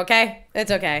loser, okay? It's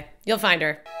okay. You'll find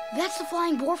her. That's the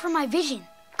flying boar from my vision.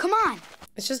 Come on.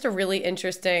 It's just a really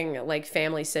interesting, like,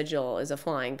 family sigil is a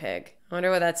flying pig. I wonder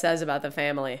what that says about the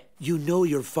family. You know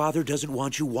your father doesn't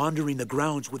want you wandering the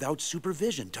grounds without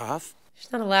supervision, Toph.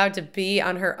 She's not allowed to be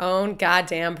on her own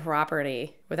goddamn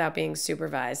property without being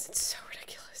supervised. It's so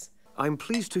ridiculous. I'm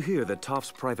pleased to hear that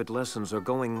Toph's private lessons are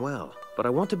going well, but I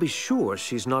want to be sure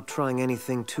she's not trying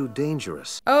anything too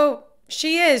dangerous. Oh,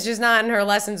 she is, just not in her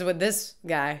lessons with this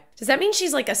guy. Does that mean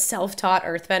she's like a self-taught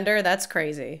earthbender? That's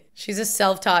crazy. She's a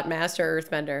self-taught master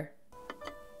earthbender.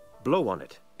 Blow on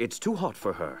it. It's too hot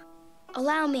for her.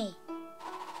 Allow me.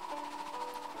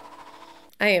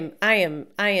 I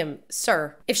am,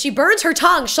 sir. If she burns her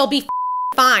tongue, she'll be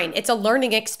fine. It's a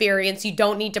learning experience. You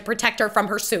don't need to protect her from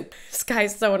her soup. This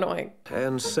guy's so annoying.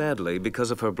 And sadly,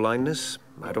 because of her blindness,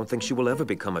 I don't think she will ever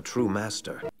become a true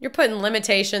master. You're putting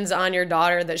limitations on your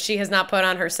daughter that she has not put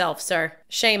on herself, sir.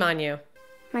 Shame on you.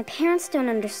 My parents don't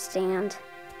understand.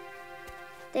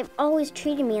 They've always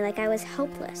treated me like I was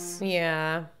helpless.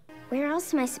 Yeah. Where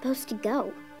else am I supposed to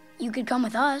go? You could come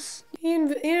with us. He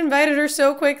invited her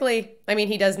so quickly. I mean,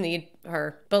 he does need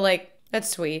her, but like, that's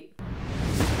sweet.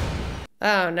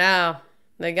 Oh no,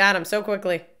 they got him so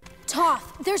quickly.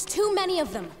 Toph, there's too many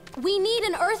of them. We need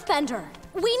an earthbender.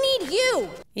 We need you.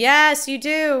 Yes, you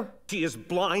do. She is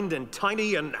blind and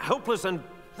tiny and helpless and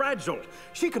fragile.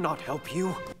 She cannot help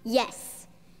you. Yes,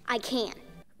 I can.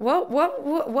 What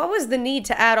was the need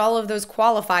to add all of those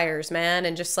qualifiers, man,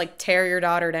 and just like tear your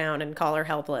daughter down and call her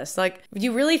helpless? Like,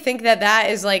 you really think that that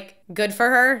is like good for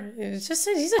her? It's just,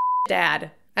 he's a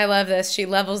dad. I love this. She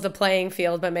levels the playing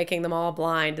field by making them all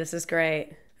blind. This is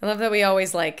great. I love that we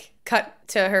always like cut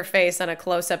to her face on a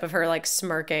close-up of her like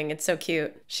smirking. It's so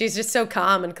cute. She's just so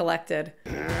calm and collected.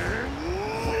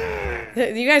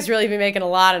 You guys really be making a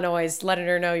lot of noise, letting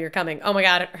her know you're coming. Oh my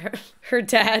God, her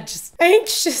dad just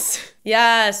anxious.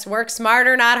 Yes, work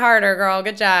smarter, not harder, girl.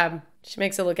 Good job. She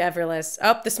makes it look effortless.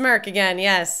 Oh, the smirk again,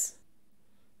 yes.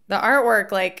 The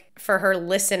artwork, like, for her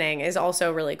listening is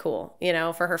also really cool, you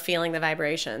know, for her feeling the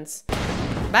vibrations.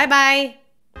 Bye-bye.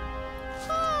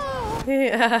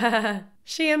 Yeah.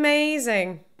 She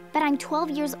amazing. But I'm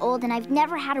 12 years old and I've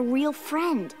never had a real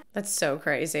friend. That's so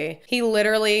crazy. He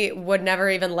literally would never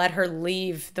even let her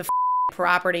leave the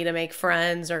property to make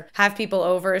friends or have people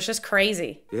over. It's just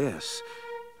crazy. Yes,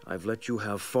 I've let you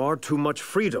have far too much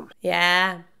freedom.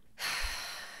 Yeah.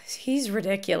 He's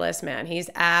ridiculous, man. He's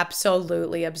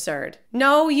absolutely absurd.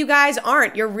 No, you guys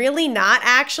aren't. You're really not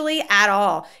actually at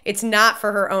all. It's not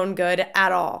for her own good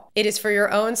at all. It is for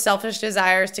your own selfish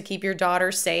desires to keep your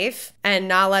daughter safe and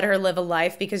not let her live a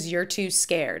life because you're too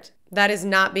scared. That is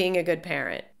not being a good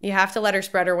parent. You have to let her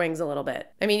spread her wings a little bit.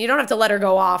 I mean, you don't have to let her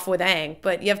go off with Aang,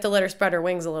 but you have to let her spread her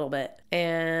wings a little bit.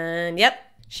 And yep,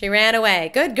 she ran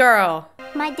away. Good girl.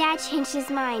 My dad changed his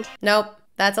mind. Nope,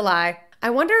 that's a lie. I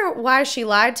wonder why she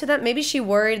lied to them. Maybe she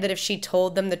worried that if she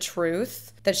told them the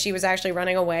truth, that she was actually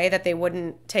running away, that they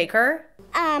wouldn't take her.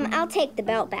 I'll take the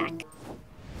belt back.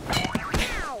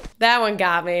 That one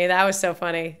got me. That was so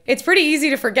funny. It's pretty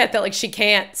easy to forget that like she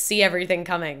can't see everything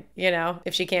coming, you know,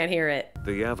 if she can't hear it.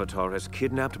 The Avatar has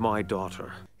kidnapped my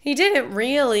daughter. He didn't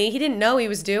really. He didn't know he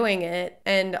was doing it.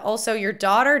 And also your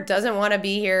daughter doesn't want to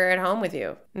be here at home with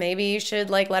you. Maybe you should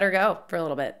like let her go for a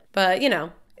little bit. But you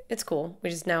know, it's cool. We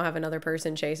just now have another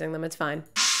person chasing them. It's fine.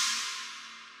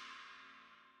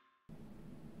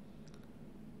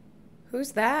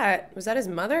 Who's that? Was that his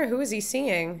mother? Who is he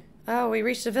seeing? Oh, we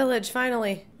reached a village,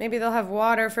 finally. Maybe they'll have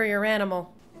water for your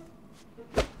animal.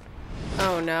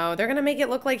 Oh no, they're gonna make it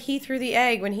look like he threw the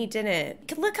egg when he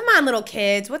didn't. Look, come on, little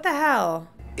kids, what the hell?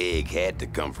 Egg had to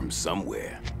come from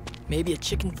somewhere. Maybe a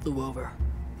chicken flew over.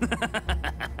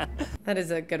 That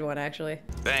is a good one, actually.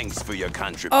 Thanks for your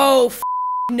contribution. Oh,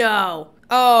 no.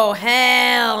 Oh,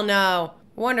 hell no.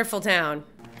 Wonderful town.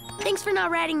 Thanks for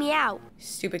not ratting me out.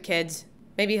 Stupid kids.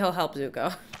 Maybe he'll help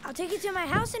Zuko. I'll take you to my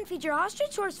house and feed your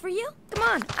ostrich horse for you. Come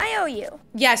on, I owe you.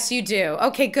 Yes, you do.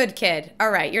 Okay, good kid. All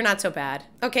right, you're not so bad.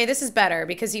 Okay, this is better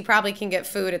because he probably can get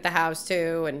food at the house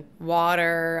too and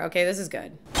water. Okay, this is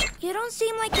good. You don't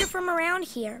seem like you're from around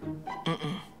here.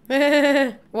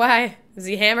 Why? Is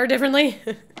he hammered differently?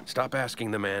 Stop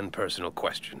asking the man personal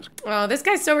questions. Oh, this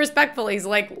guy's so respectful. He's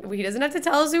like, he doesn't have to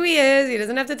tell us who he is. He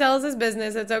doesn't have to tell us his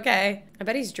business. It's okay. I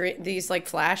bet he's these like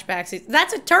flashbacks.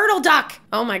 That's a turtle duck.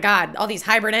 Oh my God, all these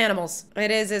hybrid animals.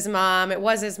 It is his mom. It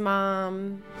was his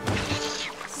mom.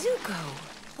 Zuko,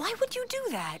 why would you do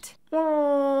that?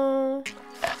 Oh.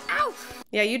 Ow!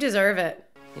 Yeah, you deserve it.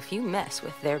 If you mess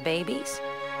with their babies,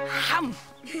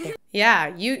 yeah,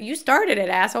 you started it,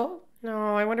 asshole.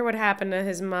 No, I wonder what happened to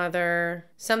his mother.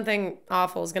 Something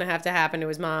awful is gonna have to happen to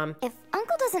his mom. If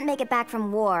Uncle doesn't make it back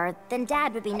from war, then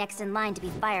Dad would be next in line to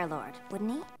be Fire Lord,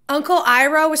 wouldn't he? Uncle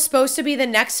Iroh was supposed to be the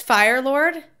next Fire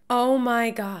Lord? Oh my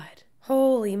God.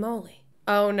 Holy moly.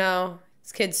 Oh no,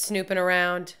 this kid's snooping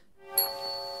around.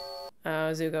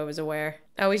 Oh, Zuko was aware.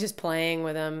 Oh, he's just playing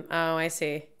with him. Oh, I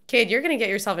see. Kid, you're gonna get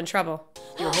yourself in trouble.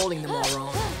 You're holding them all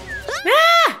wrong.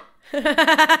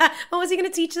 Oh, is he gonna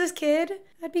teach this kid?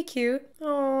 That'd be cute.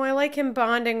 Oh, I like him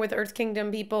bonding with Earth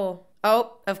Kingdom people.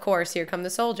 Oh, of course, here come the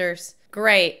soldiers.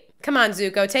 Great. Come on,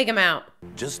 Zuko, take him out.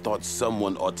 Just thought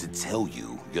someone ought to tell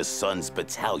you your son's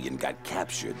battalion got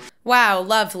captured. Wow,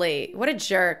 lovely. What a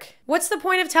jerk. What's the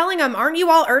point of telling him? Aren't you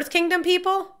all Earth Kingdom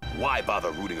people? Why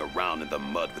bother rooting around in the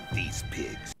mud with these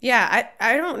pigs? Yeah,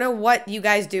 I don't know what you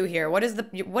guys do here. What is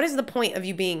the point of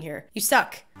you being here? You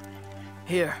suck.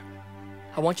 Here.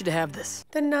 I want you to have this.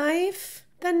 The knife?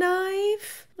 The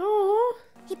knife? Oh.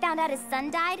 He found out his son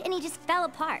died and he just fell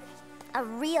apart. A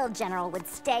real general would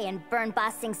stay and burn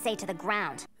Ba Sing Se to the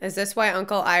ground. Is this why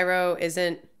Uncle Iroh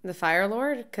isn't the Fire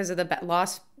Lord? Because of the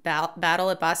lost battle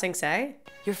at Ba Sing Se?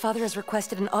 Your father has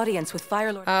requested an audience with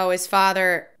Fire Lord. Oh, his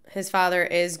father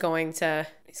is going to,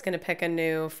 he's going to pick a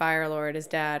new Fire Lord, his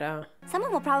dad. Oh.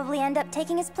 Someone will probably end up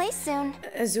taking his place soon.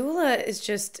 Azula is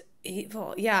just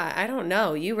evil. Yeah, I don't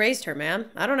know. You raised her, man.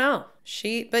 I don't know.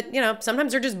 But you know,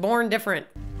 sometimes they're just born different.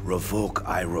 Revoke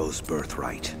Iroh's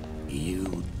birthright.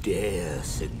 You dare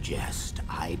suggest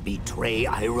I betray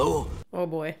Iroh? Oh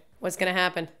boy, what's gonna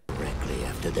happen? Directly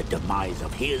after the demise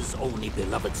of his only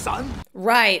beloved son?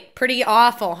 Right, pretty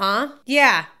awful, huh?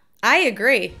 Yeah, I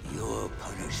agree. Your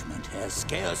punishment has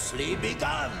scarcely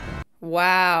begun.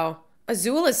 Wow.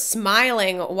 Azula's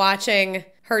smiling watching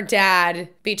her dad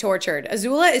be tortured.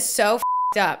 Azula is so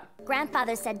f***ed up.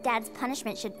 Grandfather said Dad's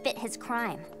punishment should fit his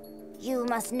crime. You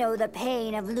must know the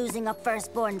pain of losing a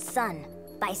firstborn son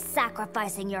by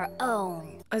sacrificing your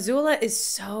own. Azula is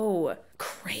so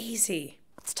crazy.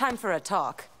 It's time for a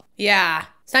talk. Yeah,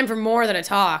 it's time for more than a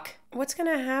talk. What's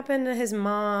gonna happen to his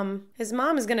mom? His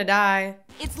mom is gonna die.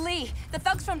 It's Lee. The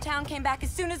thugs from town came back as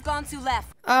soon as Gonsu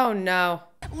left. Oh no.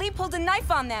 Lee pulled a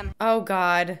knife on them. Oh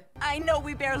God. I know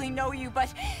we barely know you,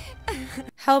 but...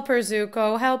 Help her,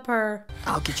 Zuko, help her.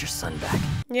 I'll get your son back.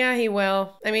 Yeah, he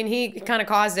will. I mean, he kind of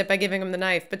caused it by giving him the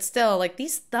knife, but still, like,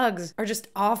 these thugs are just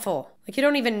awful. Like, you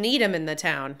don't even need him in the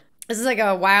town. This is like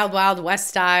a Wild Wild West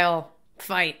style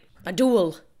fight. A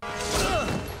duel.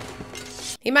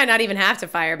 He might not even have to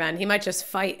firebend. He might just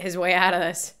fight his way out of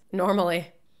this normally.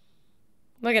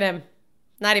 Look at him.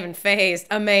 Not even phased.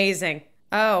 Amazing.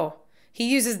 Oh, he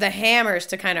uses the hammers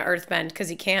to kind of earthbend because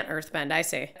he can't earthbend, I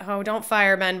see. Oh, don't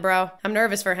firebend, bro. I'm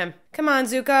nervous for him. Come on,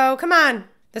 Zuko, come on.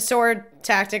 The sword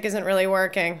tactic isn't really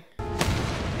working.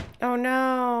 Oh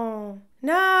no.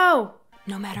 No!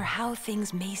 No matter how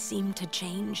things may seem to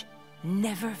change,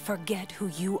 never forget who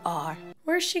you are.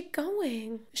 Where's she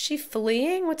going? Is she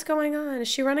fleeing? What's going on? Is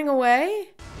she running away?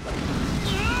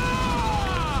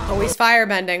 Oh, he's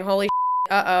firebending. Holy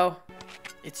shit. Uh-oh.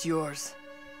 It's yours.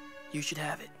 You should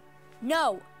have it.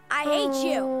 No, I hate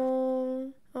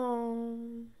you. Oh,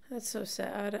 that's so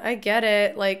sad. I get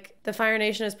it. Like, the Fire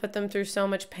Nation has put them through so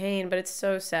much pain, but it's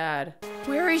so sad.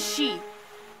 Where is she?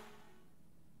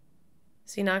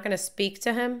 Is he not gonna speak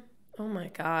to him? Oh my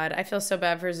God, I feel so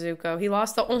bad for Zuko. He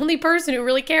lost the only person who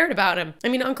really cared about him. I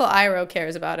mean, Uncle Iroh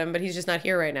cares about him, but he's just not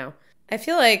here right now. I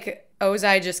feel like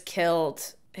Ozai just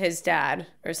killed his dad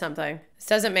or something. This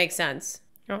doesn't make sense.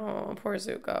 Oh, poor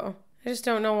Zuko. I just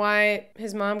don't know why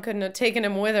his mom couldn't have taken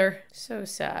him with her. So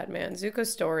sad, man.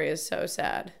 Zuko's story is so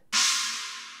sad.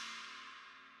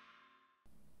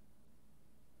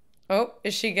 Oh,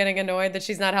 is she getting annoyed that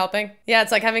she's not helping? Yeah,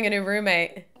 it's like having a new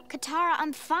roommate. Katara,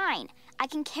 I'm fine. I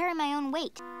can carry my own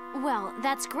weight. Well,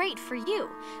 that's great for you,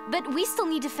 but we still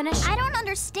need to finish. I don't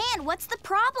understand. What's the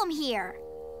problem here?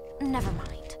 Never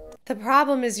mind. The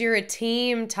problem is you're a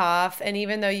team, Toph, and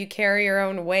even though you carry your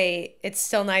own weight, it's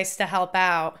still nice to help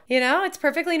out. You know, it's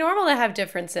perfectly normal to have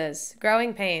differences.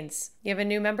 Growing pains. You have a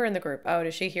new member in the group. Oh,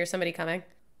 does she hear somebody coming?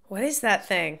 What is that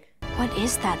thing? What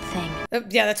is that thing?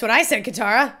 Yeah, that's what I said,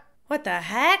 Katara. What the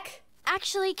heck?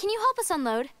 Actually, can you help us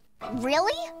unload?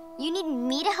 Really? You need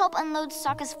me to help unload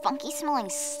Sokka's funky-smelling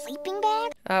sleeping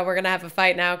bag? Oh, we're gonna have a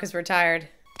fight now because we're tired.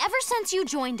 Ever since you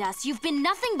joined us, you've been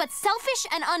nothing but selfish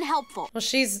and unhelpful. Well,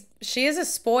 she is a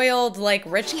spoiled, like,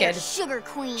 rich Here, kid. Sugar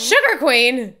Queen. Sugar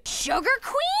Queen? Sugar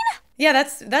Queen? Yeah,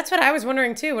 that's what I was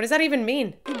wondering too. What does that even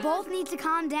mean? You both need to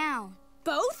calm down.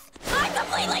 Both? I'm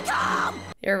completely calm!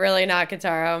 You're really not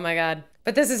Katara, oh my god.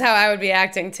 But this is how I would be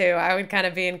acting too. I would kind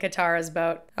of be in Katara's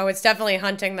boat. Oh, it's definitely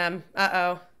hunting them.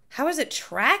 Uh-oh. How is it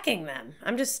tracking them?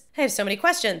 I have so many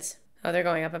questions. Oh, they're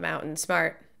going up a mountain.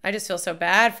 Smart. I just feel so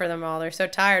bad for them all. They're so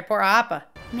tired. Poor Appa.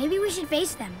 Maybe we should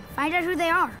face them. Find out who they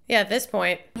are. Yeah, at this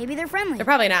point. Maybe they're friendly. They're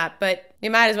probably not, but you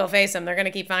might as well face them. They're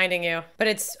gonna keep finding you. But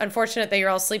it's unfortunate that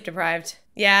you're all sleep deprived.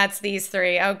 Yeah, it's these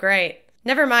three. Oh, great.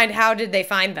 Never mind, how did they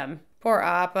find them? Poor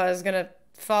Appa is gonna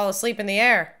fall asleep in the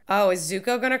air. Oh, is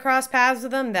Zuko gonna cross paths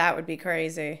with them? That would be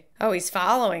crazy. Oh, he's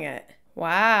following it.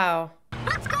 Wow.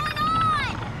 What's going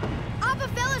on? Appa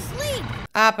fell asleep.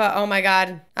 Appa, oh my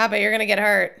god. Appa, you're gonna get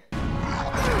hurt.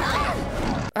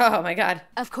 Oh my god.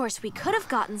 Of course, we could have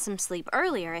gotten some sleep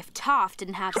earlier if Toph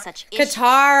didn't have such issues.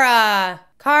 Katara!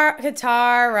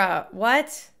 Katara.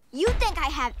 What? You think I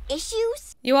have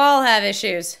issues? You all have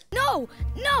issues. No,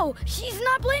 she's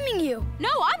not blaming you. No,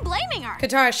 I'm blaming her.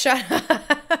 Katara, shut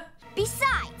up.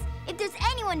 Besides, if there's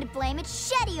anyone to blame,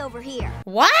 it's Shetty over here.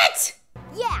 What?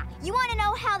 Yeah, you want to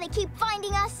know how they keep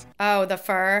finding us? Oh, the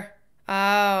fur.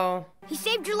 Oh. He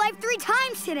saved your life 3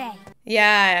 times today.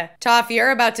 Yeah. Toph,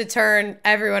 you're about to turn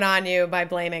everyone on you by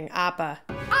blaming Appa.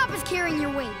 Appa's carrying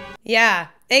your weight. Yeah,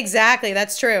 exactly.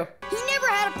 That's true. He never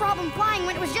had a problem flying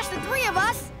when it was just the 3 of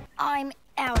us. I'm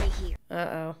out of here.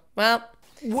 Uh-oh. Well.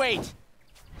 Wait.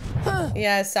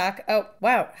 Yeah, Sokka. Oh,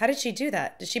 wow. How did she do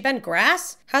that? Did she bend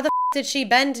grass? How the did she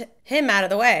bend him out of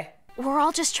the way? We're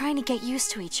all just trying to get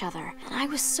used to each other, and I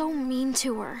was so mean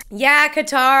to her. Yeah,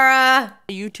 Katara.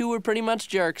 You two were pretty much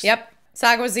jerks. Yep.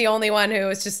 Sokka was the only one who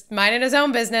was just minding his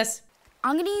own business.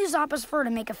 I'm gonna use Appa's fur to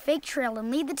make a fake trail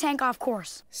and lead the tank off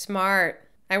course. Smart.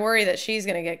 I worry that she's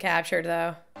gonna get captured,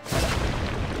 though.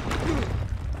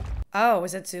 Oh,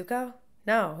 was it Zuko?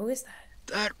 No, who is that?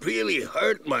 That really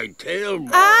hurt my tailbone.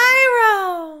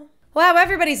 Iroh! Wow,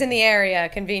 everybody's in the area,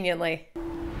 conveniently.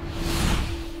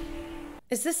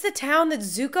 Is this the town that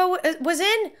Zuko was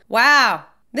in? Wow,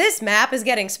 this map is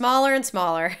getting smaller and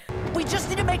smaller. We just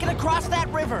need to make it across that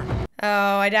river.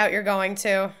 Oh, I doubt you're going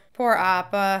to. Poor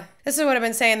Appa. This is what I've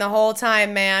been saying the whole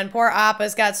time, man. Poor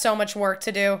Appa's got so much work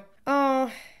to do. Oh,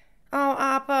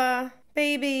 Appa,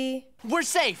 baby. We're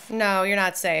safe. No, you're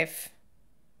not safe.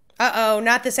 Uh-oh,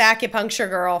 not this acupuncture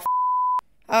girl.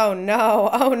 Oh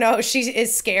no, she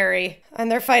is scary.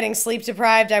 And they're fighting sleep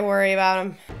deprived, I worry about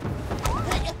them.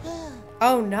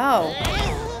 Oh no.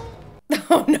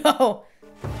 Oh no.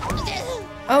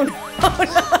 Oh no. Oh,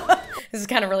 no. This is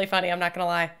kind of really funny, I'm not gonna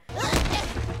lie.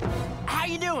 How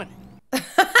you doing?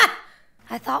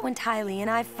 I thought when Tylee and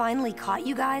I finally caught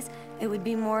you guys, it would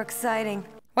be more exciting.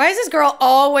 Why is this girl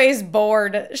always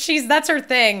bored? That's her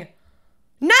thing.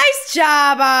 Nice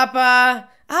job, Appa.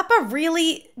 Appa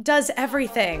really does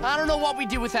everything. I don't know what we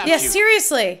do without you. Yeah, you.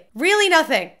 Seriously. Really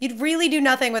nothing. You'd really do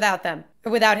nothing without them.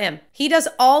 Or without him. He does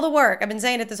all the work. I've been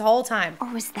saying it this whole time.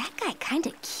 Or was that guy kind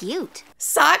of cute?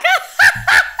 Sokka?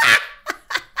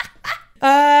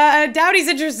 I doubt he's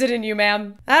interested in you,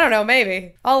 ma'am. I don't know,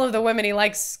 maybe. All of the women he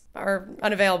likes are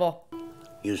unavailable.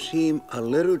 You seem a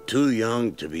little too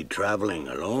young to be traveling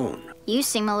alone. You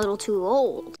seem a little too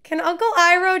old. Can Uncle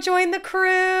Iroh join the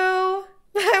crew?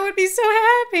 I would be so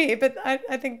happy, but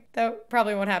I think that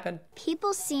probably won't happen.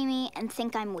 People see me and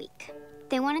think I'm weak.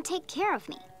 They want to take care of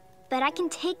me, but I can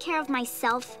take care of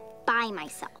myself by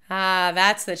myself. Ah,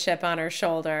 that's the chip on her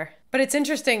shoulder. But it's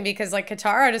interesting because like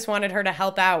Katara just wanted her to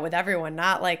help out with everyone,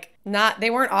 they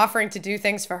weren't offering to do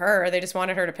things for her. They just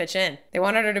wanted her to pitch in. They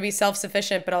wanted her to be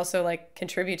self-sufficient, but also like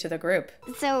contribute to the group.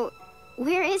 So,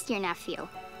 where is your nephew?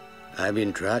 I've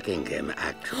been tracking him,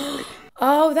 actually.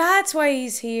 Oh, that's why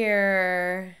he's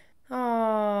here.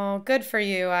 Oh, good for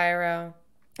you, Iroh.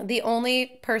 The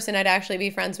only person I'd actually be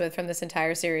friends with from this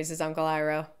entire series is Uncle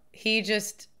Iroh. He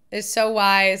just is so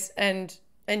wise and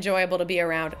enjoyable to be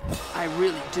around. I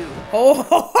really do.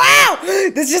 Oh, wow!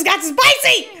 This just got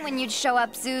spicy! When you'd show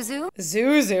up, Zuzu.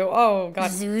 Zuzu, oh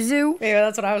god. Zuzu? Yeah,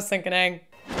 that's what I was thinking, Aang.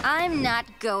 I'm not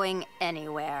going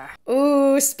anywhere.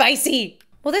 Ooh, spicy.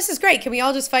 Well, this is great. Can we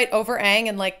all just fight over Aang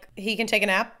and, like, he can take a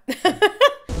nap?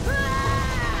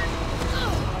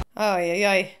 Oh,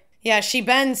 yeah. Yeah, she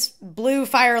bends blue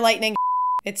fire lightning.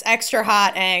 It's extra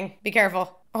hot, Aang. Be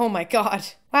careful. Oh my god.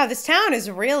 Wow, this town is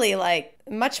really, like,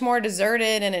 much more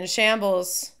deserted and in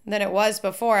shambles than it was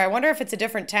before. I wonder if it's a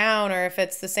different town or if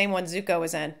it's the same one Zuko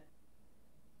was in.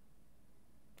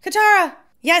 Katara!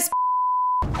 Yes!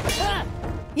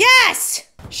 Yes!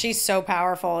 She's so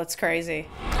powerful, it's crazy.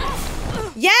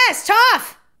 Yes,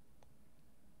 Toph!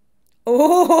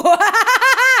 Ooh,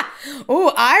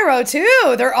 ooh, Iroh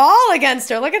too. They're all against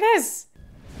her. Look at this.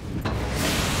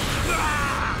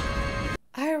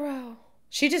 Iroh.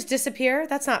 She just disappeared?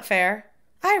 That's not fair.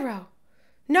 Iroh.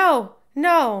 No,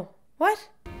 no. What?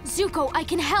 Zuko, I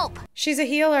can help. She's a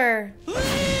healer.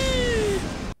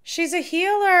 She's a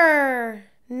healer.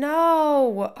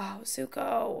 No. Oh,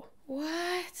 Zuko.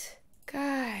 What?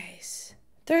 Guys.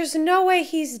 There's no way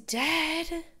he's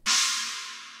dead.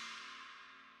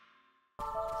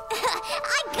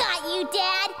 I got you,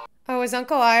 Dad! Oh, is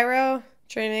Uncle Iroh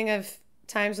dreaming of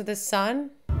times with his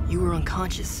son? You were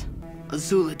unconscious.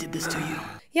 Azula did this to you.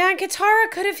 Yeah, and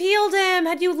Katara could have healed him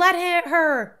had you let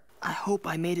her. I hope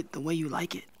I made it the way you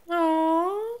like it.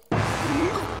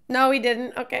 Aww. No, he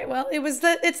didn't. Okay, well, it's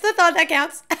the thought that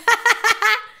counts.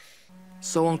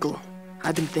 So, Uncle,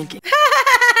 I've been thinking.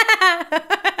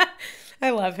 I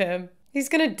love him. He's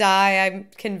gonna die, I'm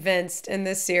convinced, in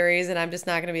this series, and I'm just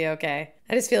not gonna be okay.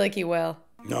 I just feel like he will.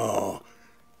 No,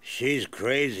 she's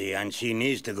crazy and she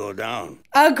needs to go down.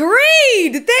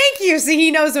 Agreed! Thank you! See,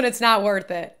 he knows when it's not worth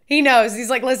it. He knows. He's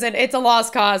like, listen, it's a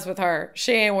lost cause with her.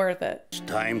 She ain't worth it. It's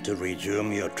time to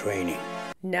resume your training.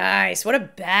 Nice. What a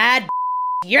bad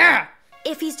yeah!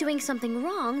 If he's doing something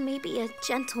wrong, maybe a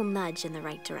gentle nudge in the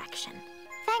right direction.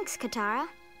 Thanks, Katara.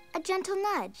 A gentle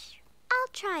nudge.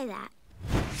 I'll try that.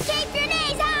 Keep your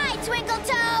knees high, Twinkle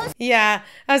Toes! Yeah,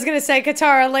 I was gonna say,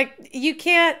 Katara, like, you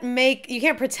can't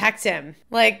protect him.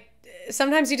 Like,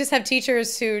 sometimes you just have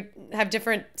teachers who have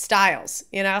different styles,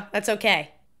 you know? That's okay.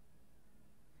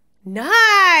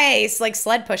 Nice! Like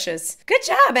sled pushes. Good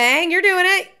job, Aang, you're doing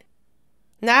it.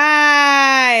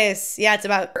 Nice! Yeah, it's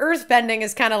about earthbending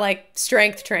is kind of like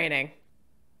strength training.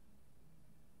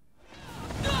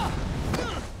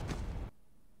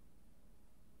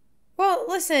 Well,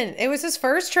 listen, it was his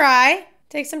first try.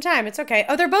 Take some time, it's okay.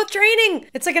 Oh, they're both training!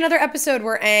 It's like another episode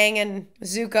where Aang and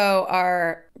Zuko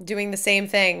are doing the same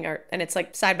thing, and it's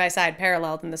like side by side,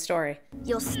 paralleled in the story.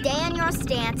 You'll stay in your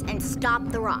stance and stop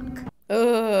the rock.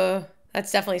 Ugh,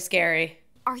 that's definitely scary.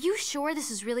 Are you sure this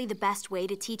is really the best way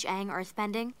to teach Aang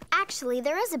earthbending? Actually,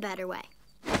 there is a better way.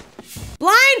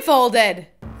 Blindfolded!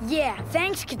 Yeah,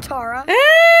 thanks, Katara.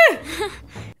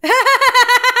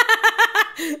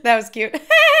 That was cute.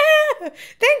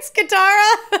 Thanks,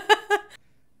 Katara.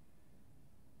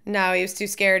 No, he was too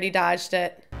scared. He dodged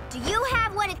it. Do you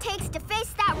have what it takes to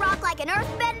face that rock like an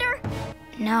earthbender?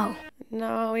 No.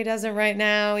 No, he doesn't right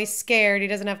now. He's scared. He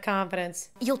doesn't have confidence.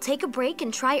 You'll take a break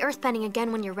and try earthbending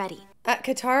again when you're ready.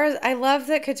 I love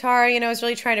that Katara, is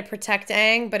really trying to protect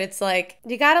Aang, but it's like,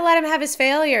 you gotta let him have his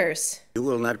failures. You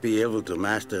will not be able to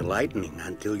master lightning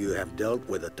until you have dealt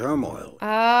with the turmoil.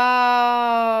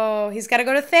 Oh, he's gotta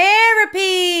go to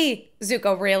therapy.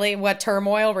 Zuko, really? What,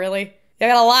 turmoil, really? You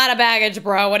got a lot of baggage,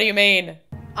 bro. What do you mean?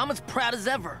 I'm as proud as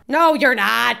ever. No, you're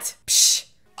not. Psh.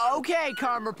 Okay,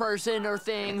 karma person or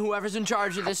thing, whoever's in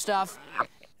charge of this stuff.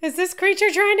 Is this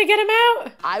creature trying to get him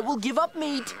out? I will give up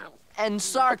meat and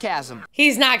sarcasm.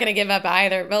 He's not gonna give up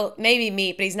either. Well, maybe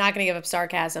meat, but he's not gonna give up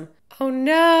sarcasm. Oh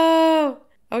no.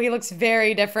 Oh, he looks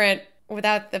very different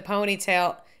without the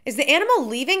ponytail. Is the animal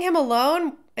leaving him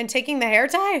alone and taking the hair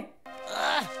tie?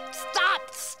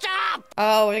 Stop!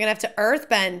 Oh, we're gonna have to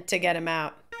earthbend to get him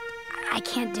out. I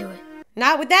can't do it.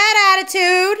 Not with that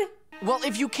attitude. Well,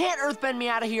 if you can't earthbend me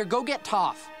out of here, go get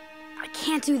Toph. I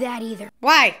can't do that either.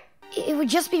 Why? It would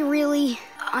just be really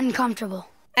uncomfortable.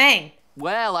 Aang.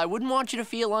 Well, I wouldn't want you to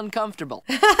feel uncomfortable.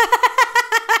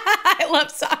 I love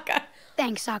Sokka.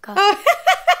 Thanks, Sokka. Oh.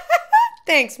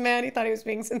 Thanks, man. He thought he was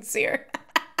being sincere.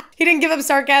 He didn't give up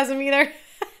sarcasm either.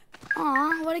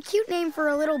 Aw, what a cute name for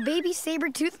a little baby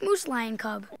saber-toothed moose lion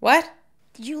cub. What?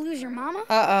 Did you lose your mama?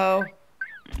 Uh-oh.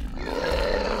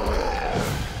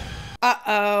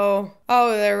 Uh-oh.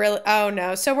 Oh, they're really... Oh,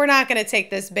 no. So we're not going to take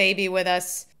this baby with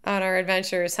us on our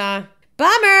adventures, huh?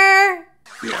 Bummer!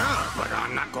 Yeah, but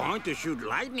I'm not going to shoot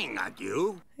lightning at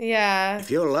you. Yeah.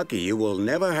 If you're lucky, you will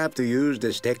never have to use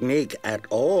this technique at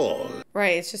all.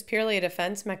 Right, it's just purely a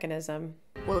defense mechanism.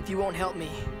 Well, if you won't help me,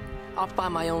 I'll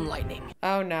find my own lightning.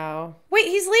 Oh no. Wait,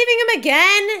 he's leaving him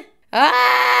again?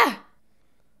 Ah!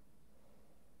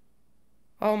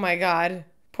 Oh my god.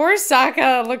 Poor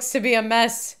Sokka looks to be a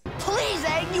mess. Please,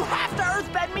 Aang, you have to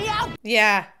earthbend me out!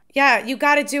 Yeah. Yeah, you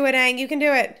gotta do it, Aang. You can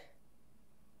do it.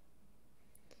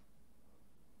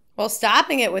 Well,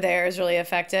 stopping it with air is really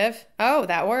effective. Oh,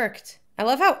 that worked. I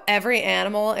love how every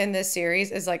animal in this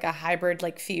series is like a hybrid,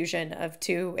 like fusion of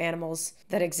two animals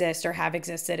that exist or have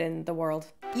existed in the world.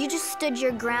 You just stood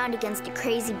your ground against a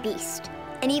crazy beast.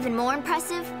 And even more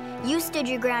impressive, you stood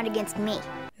your ground against me.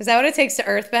 Is that what it takes to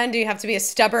earthbend? Do you have to be a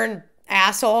stubborn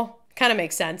asshole? Kind of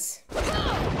makes sense.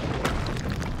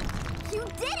 You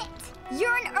did it!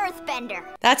 You're an earthbender.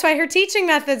 That's why her teaching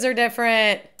methods are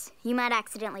different. You might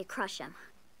accidentally crush him.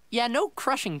 Yeah, no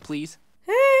crushing, please.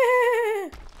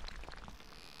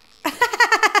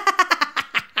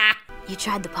 You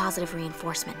tried the positive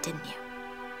reinforcement, didn't you?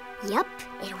 Yep,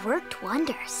 it worked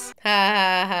wonders. Ha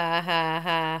ha ha ha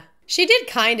ha. She did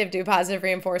kind of do positive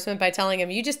reinforcement by telling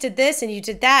him, you just did this and you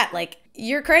did that. Like,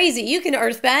 you're crazy. You can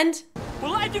earthbend.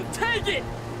 Well, I can take it!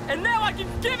 And now I can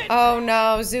give it! Oh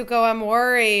no, Zuko, I'm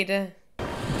worried.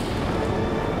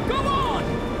 Come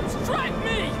on! Strike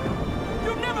me!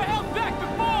 You've never held back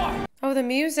before! Oh, the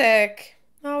music.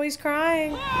 Oh, he's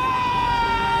crying.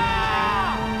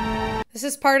 This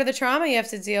is part of the trauma you have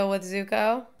to deal with,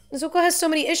 Zuko. Zuko has so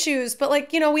many issues, but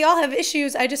like, you know, we all have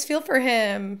issues. I just feel for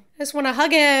him. I just want to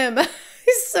hug him.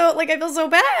 He's so, like, I feel so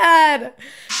bad.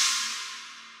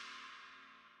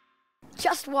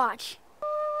 Just watch.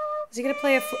 Is he gonna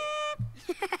play a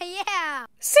Yeah.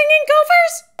 Singing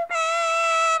gophers?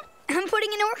 I'm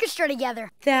putting an orchestra together.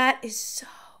 That is so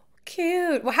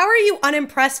cute. Well, how are you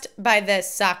unimpressed by this,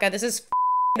 Sokka? This is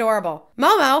adorable.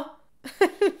 Momo.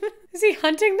 Is he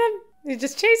hunting them? Is he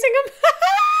just chasing them?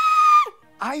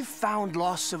 I've found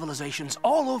lost civilizations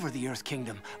all over the Earth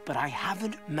Kingdom, but I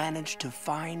haven't managed to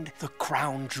find the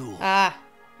crown jewel. Ah.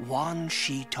 Wan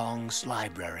Shi Tong's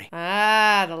library.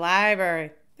 Ah, the library.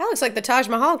 That looks like the Taj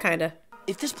Mahal, kinda.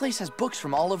 If this place has books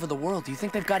from all over the world, do you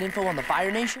think they've got info on the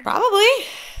Fire Nation? Probably.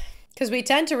 Because we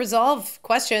tend to resolve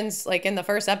questions, like, in the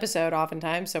first episode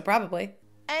oftentimes, so probably.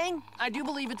 Aang, I do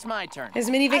believe it's my turn. His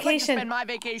mini vacation. I'd like to spend my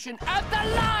vacation at the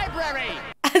library!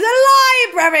 At the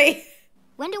library!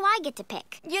 When do I get to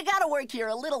pick? You gotta work here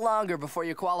a little longer before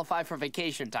you qualify for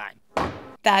vacation time.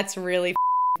 That's really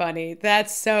funny.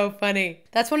 That's so funny.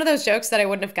 That's one of those jokes that I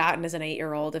wouldn't have gotten as an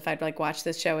 8-year-old if I'd like watched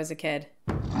this show as a kid.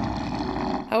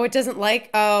 Oh, it doesn't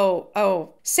like,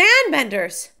 oh.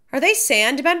 Sandbenders. Are they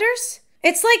sandbenders?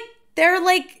 It's like, they're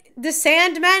like the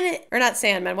Sandmen, or not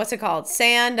Sandmen, what's it called?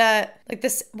 Like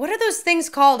this, what are those things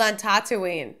called on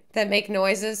Tatooine that make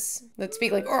noises, that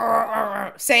speak like,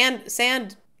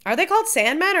 sand. Are they called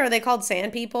Sandmen or are they called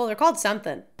Sand People? They're called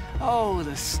something. Oh,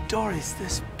 the stories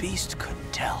this beast could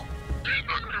tell.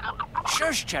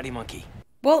 Shush, chatty monkey.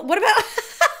 Well, what about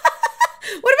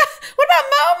what about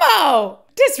Momo?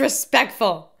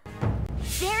 Disrespectful.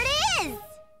 There it is!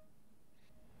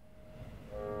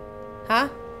 Huh?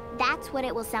 That's what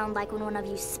it will sound like when one of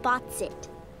you spots it.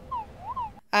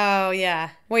 Oh, yeah.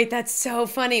 Wait, that's so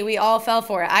funny. We all fell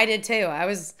for it. I did too. I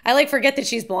like forget that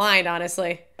she's blind,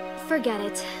 honestly. Forget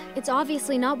it. It's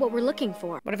obviously not what we're looking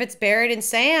for. What if it's buried in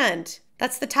sand?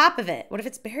 That's the top of it. What if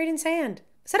it's buried in sand?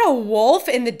 Is that a wolf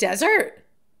in the desert?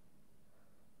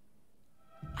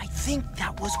 I think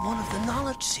that was one of the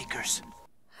knowledge seekers.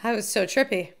 That was so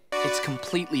trippy. It's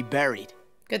completely buried.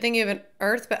 Good thing you have an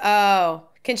earth, but oh.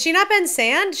 Can she not bend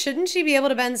sand? Shouldn't she be able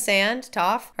to bend sand,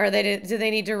 Toph? Or do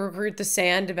they need to recruit the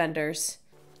sand benders?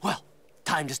 Well,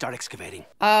 time to start excavating.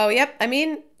 Oh, yep. I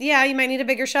mean, yeah, you might need a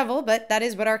bigger shovel, but that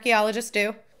is what archaeologists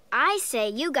do. I say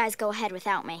you guys go ahead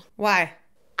without me. Why?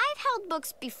 I've held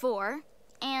books before,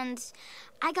 and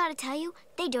I gotta tell you,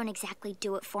 they don't exactly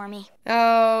do it for me.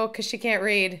 Oh, because she can't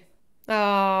read.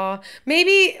 Oh,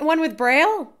 maybe one with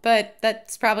Braille, but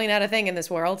that's probably not a thing in this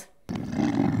world.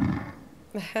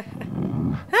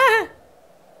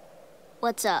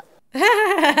 What's up?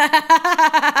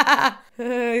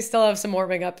 They still have some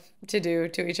warming up to do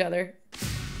to each other.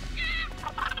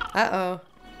 Uh-oh.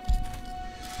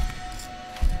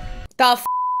 The f***?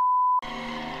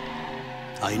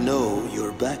 I know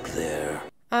you're back there.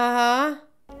 Uh-huh.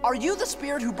 Are you the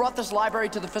spirit who brought this library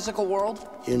to the physical world?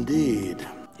 Indeed.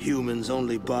 Humans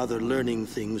only bother learning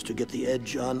things to get the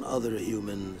edge on other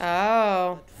humans.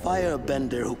 Oh.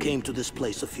 Firebender who came to this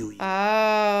place a few years.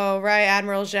 Oh, right,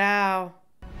 Admiral Zhao.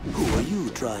 Who are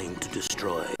you trying to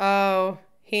destroy? Oh,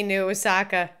 He knew it was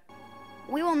Sokka.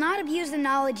 We will not abuse the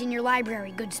knowledge in your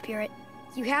library, good spirit.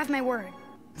 You have my word.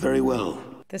 Very well.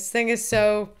 This thing is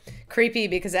so creepy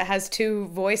because it has two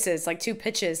voices, like two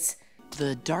pitches.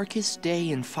 The darkest day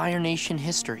in Fire Nation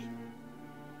history.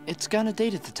 It's got a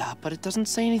date at the top, but it doesn't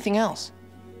say anything else.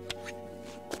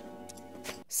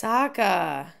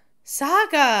 Sokka.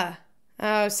 Sokka.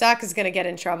 Oh, Sokka's gonna get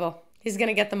in trouble. He's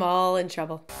gonna get them all in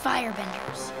trouble.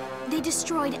 Firebenders. They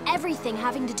destroyed everything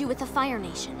having to do with the Fire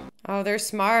Nation. Oh, they're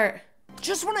smart.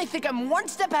 Just when I think I'm one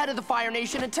step ahead of the Fire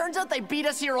Nation, it turns out they beat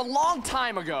us here a long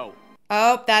time ago.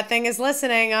 Oh, that thing is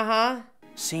listening, uh-huh.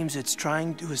 Seems it's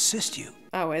trying to assist you.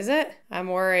 Oh, is it? I'm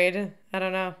worried. I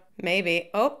don't know. Maybe.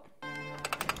 Oh.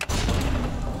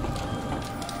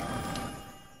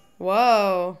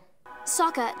 Whoa.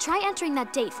 Sokka, try entering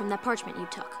that date from that parchment you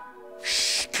took.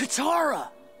 Shh, Katara!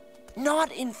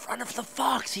 Not in front of the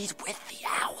fox, he's with the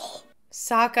owl.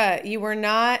 Sokka, you were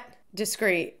not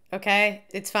discreet, okay?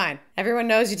 It's fine. Everyone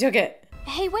knows you took it.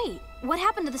 Hey, wait. What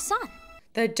happened to the sun?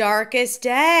 The darkest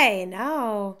day.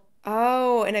 No.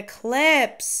 Oh, an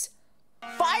eclipse.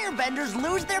 Firebenders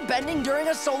lose their bending during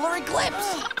a solar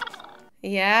eclipse.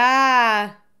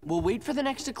 Yeah. We'll wait for the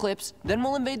next eclipse, then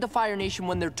we'll invade the Fire Nation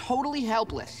when they're totally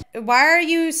helpless. Why are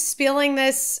you spilling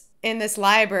this in this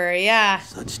library? Yeah.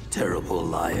 Such terrible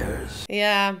liars.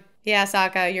 Yeah. Yeah,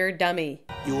 Sokka, you're a dummy.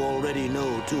 You already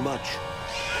know too much.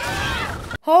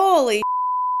 Holy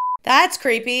that's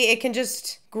creepy. It can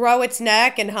just grow its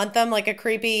neck and hunt them like a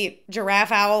creepy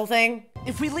giraffe owl thing.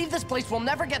 If we leave this place, we'll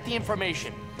never get the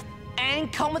information.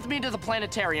 And come with me to the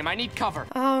planetarium. I need cover.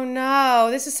 Oh no,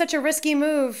 this is such a risky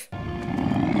move.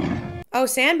 Oh,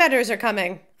 sandbenders are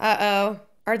coming. Uh-oh.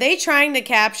 Are they trying to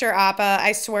capture Appa?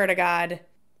 I swear to God.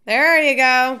 There you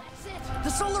go. That's it. The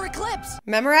solar eclipse.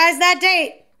 Memorize that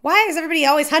date. Why is everybody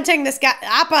always hunting this guy,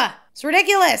 Appa? It's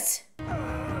ridiculous.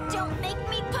 Don't make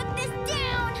me put this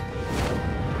down.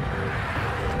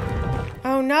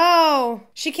 Oh no.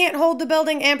 She can't hold the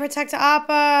building and protect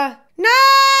Appa.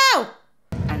 No!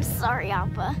 I'm sorry,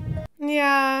 Appa.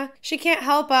 Yeah, she can't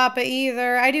help Appa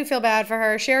either. I do feel bad for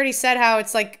her. She already said how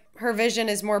it's like her vision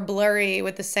is more blurry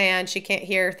with the sand. She can't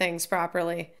hear things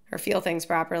properly or feel things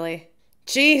properly.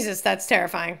 Jesus, that's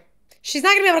terrifying. She's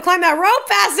not gonna be able to climb that rope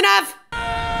fast enough.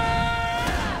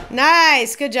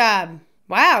 Nice, good job.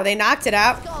 Wow, they knocked it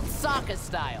out. It's called Sokka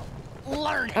style.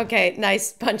 Learn it. Okay,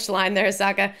 nice punchline there,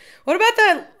 Sokka. What about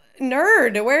the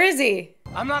nerd? Where is he?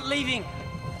 I'm not leaving.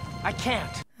 I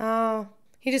can't. Oh,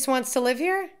 he just wants to live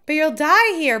here? But you'll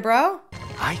die here, bro.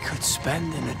 I could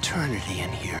spend an eternity in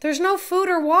here. There's no food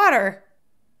or water.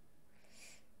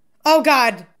 Oh,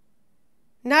 God.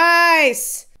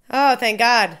 Nice. Oh, thank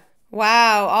God.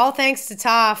 Wow, all thanks to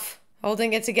Toph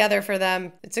holding it together for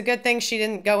them. It's a good thing she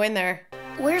didn't go in there.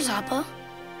 Where's Appa?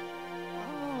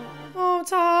 Oh,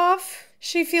 Toph.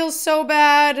 She feels so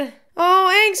bad.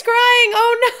 Oh, Aang's crying.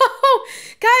 Oh,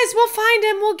 no. Guys, we'll find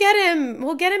him. We'll get him.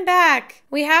 We'll get him back.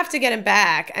 We have to get him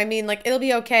back. I mean, like, it'll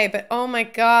be okay, but oh my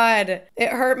God. It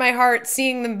hurt my heart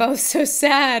seeing them both so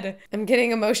sad. I'm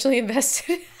getting emotionally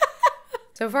invested.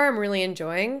 So far, I'm really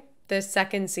enjoying this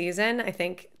second season. I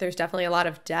think there's definitely a lot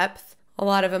of depth, a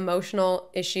lot of emotional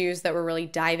issues that we're really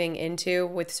diving into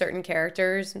with certain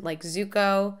characters like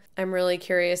Zuko. I'm really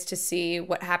curious to see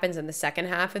what happens in the second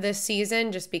half of this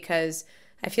season, just because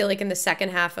I feel like in the second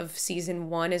half of season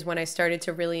 1 is when I started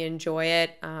to really enjoy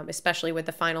it, especially with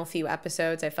the final few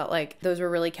episodes. I felt like those were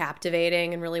really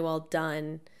captivating and really well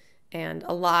done. And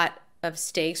a lot of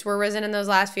stakes were risen in those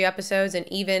last few episodes.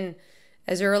 And even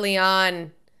as early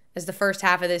on as the first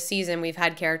half of this season, we've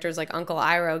had characters like Uncle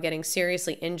Iroh getting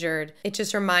seriously injured. It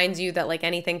just reminds you that like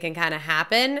anything can kind of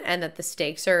happen and that the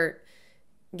stakes are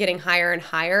getting higher and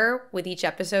higher with each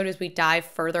episode as we dive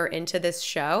further into this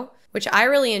show, which I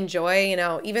really enjoy. You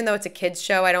know, even though it's a kid's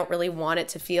show, I don't really want it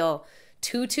to feel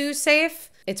too safe.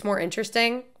 It's more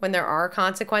interesting when there are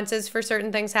consequences for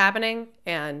certain things happening,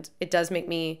 and it does make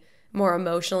me more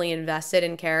emotionally invested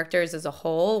in characters as a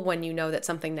whole when you know that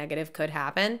something negative could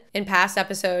happen. In past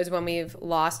episodes, when we've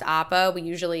lost Appa, we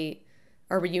usually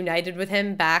are reunited with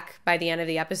him back by the end of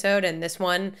the episode, and this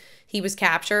one, he was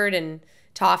captured, and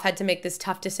Toph had to make this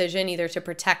tough decision either to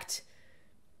protect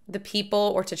the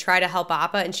people or to try to help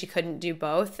Appa, and she couldn't do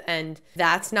both. And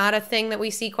that's not a thing that we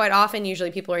see quite often.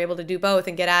 Usually people are able to do both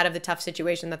and get out of the tough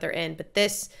situation that they're in. But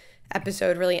this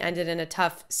episode really ended in a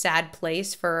tough, sad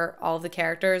place for all of the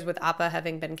characters with Appa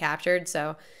having been captured.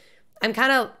 So I'm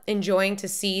kind of enjoying to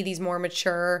see these more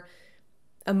mature,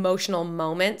 emotional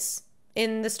moments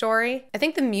in the story. I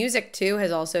think the music too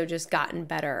has also just gotten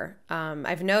better.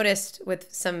 I've noticed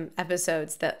with some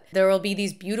episodes that there will be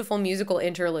these beautiful musical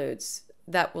interludes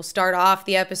that will start off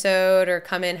the episode or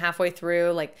come in halfway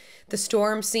through. Like the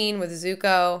storm scene with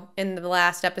Zuko in the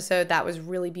last episode, that was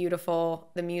really beautiful.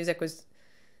 The music was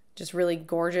just really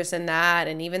gorgeous in that.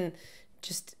 And even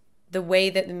just the way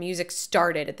that the music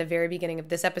started at the very beginning of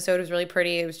this episode was really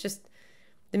pretty. It was just,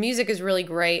 the music is really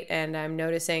great, and I'm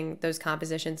noticing those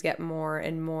compositions get more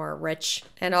and more rich.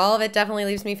 And all of it definitely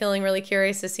leaves me feeling really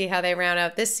curious to see how they round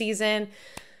out this season,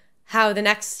 how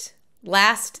the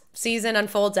last season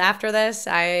unfolds after this.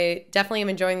 I definitely am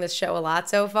enjoying this show a lot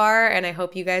so far, and I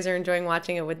hope you guys are enjoying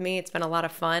watching it with me. It's been a lot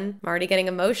of fun. I'm already getting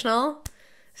emotional,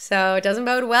 so it doesn't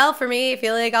bode well for me. I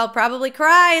feel like I'll probably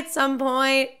cry at some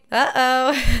point.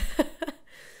 Uh-oh.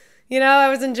 You know, I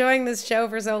was enjoying this show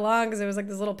for so long because it was like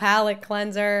this little palate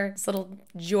cleanser, this little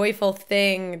joyful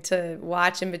thing to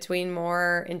watch in between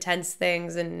more intense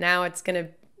things, and now it's going to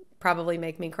probably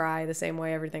make me cry the same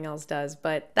way everything else does.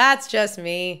 But that's just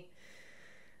me.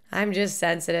 I'm just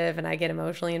sensitive, and I get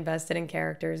emotionally invested in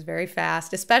characters very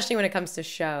fast, especially when it comes to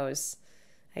shows.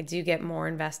 I do get more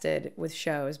invested with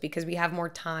shows because we have more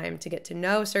time to get to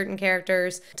know certain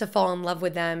characters, to fall in love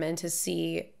with them, and to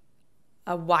see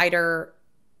a wider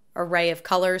array of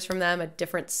colors from them, a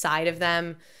different side of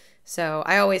them. So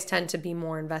I always tend to be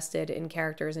more invested in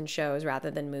characters and shows rather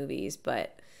than movies.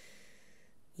 But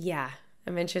yeah,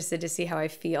 I'm interested to see how I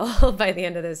feel by the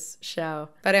end of this show.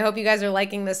 But I hope you guys are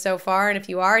liking this so far. And if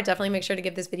you are, definitely make sure to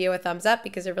give this video a thumbs up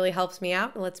because it really helps me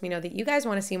out and lets me know that you guys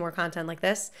want to see more content like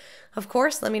this. Of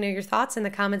course, let me know your thoughts in the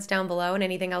comments down below and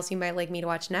anything else you might like me to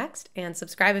watch next. And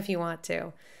subscribe if you want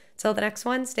to. Till the next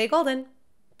one, stay golden.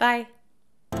 Bye.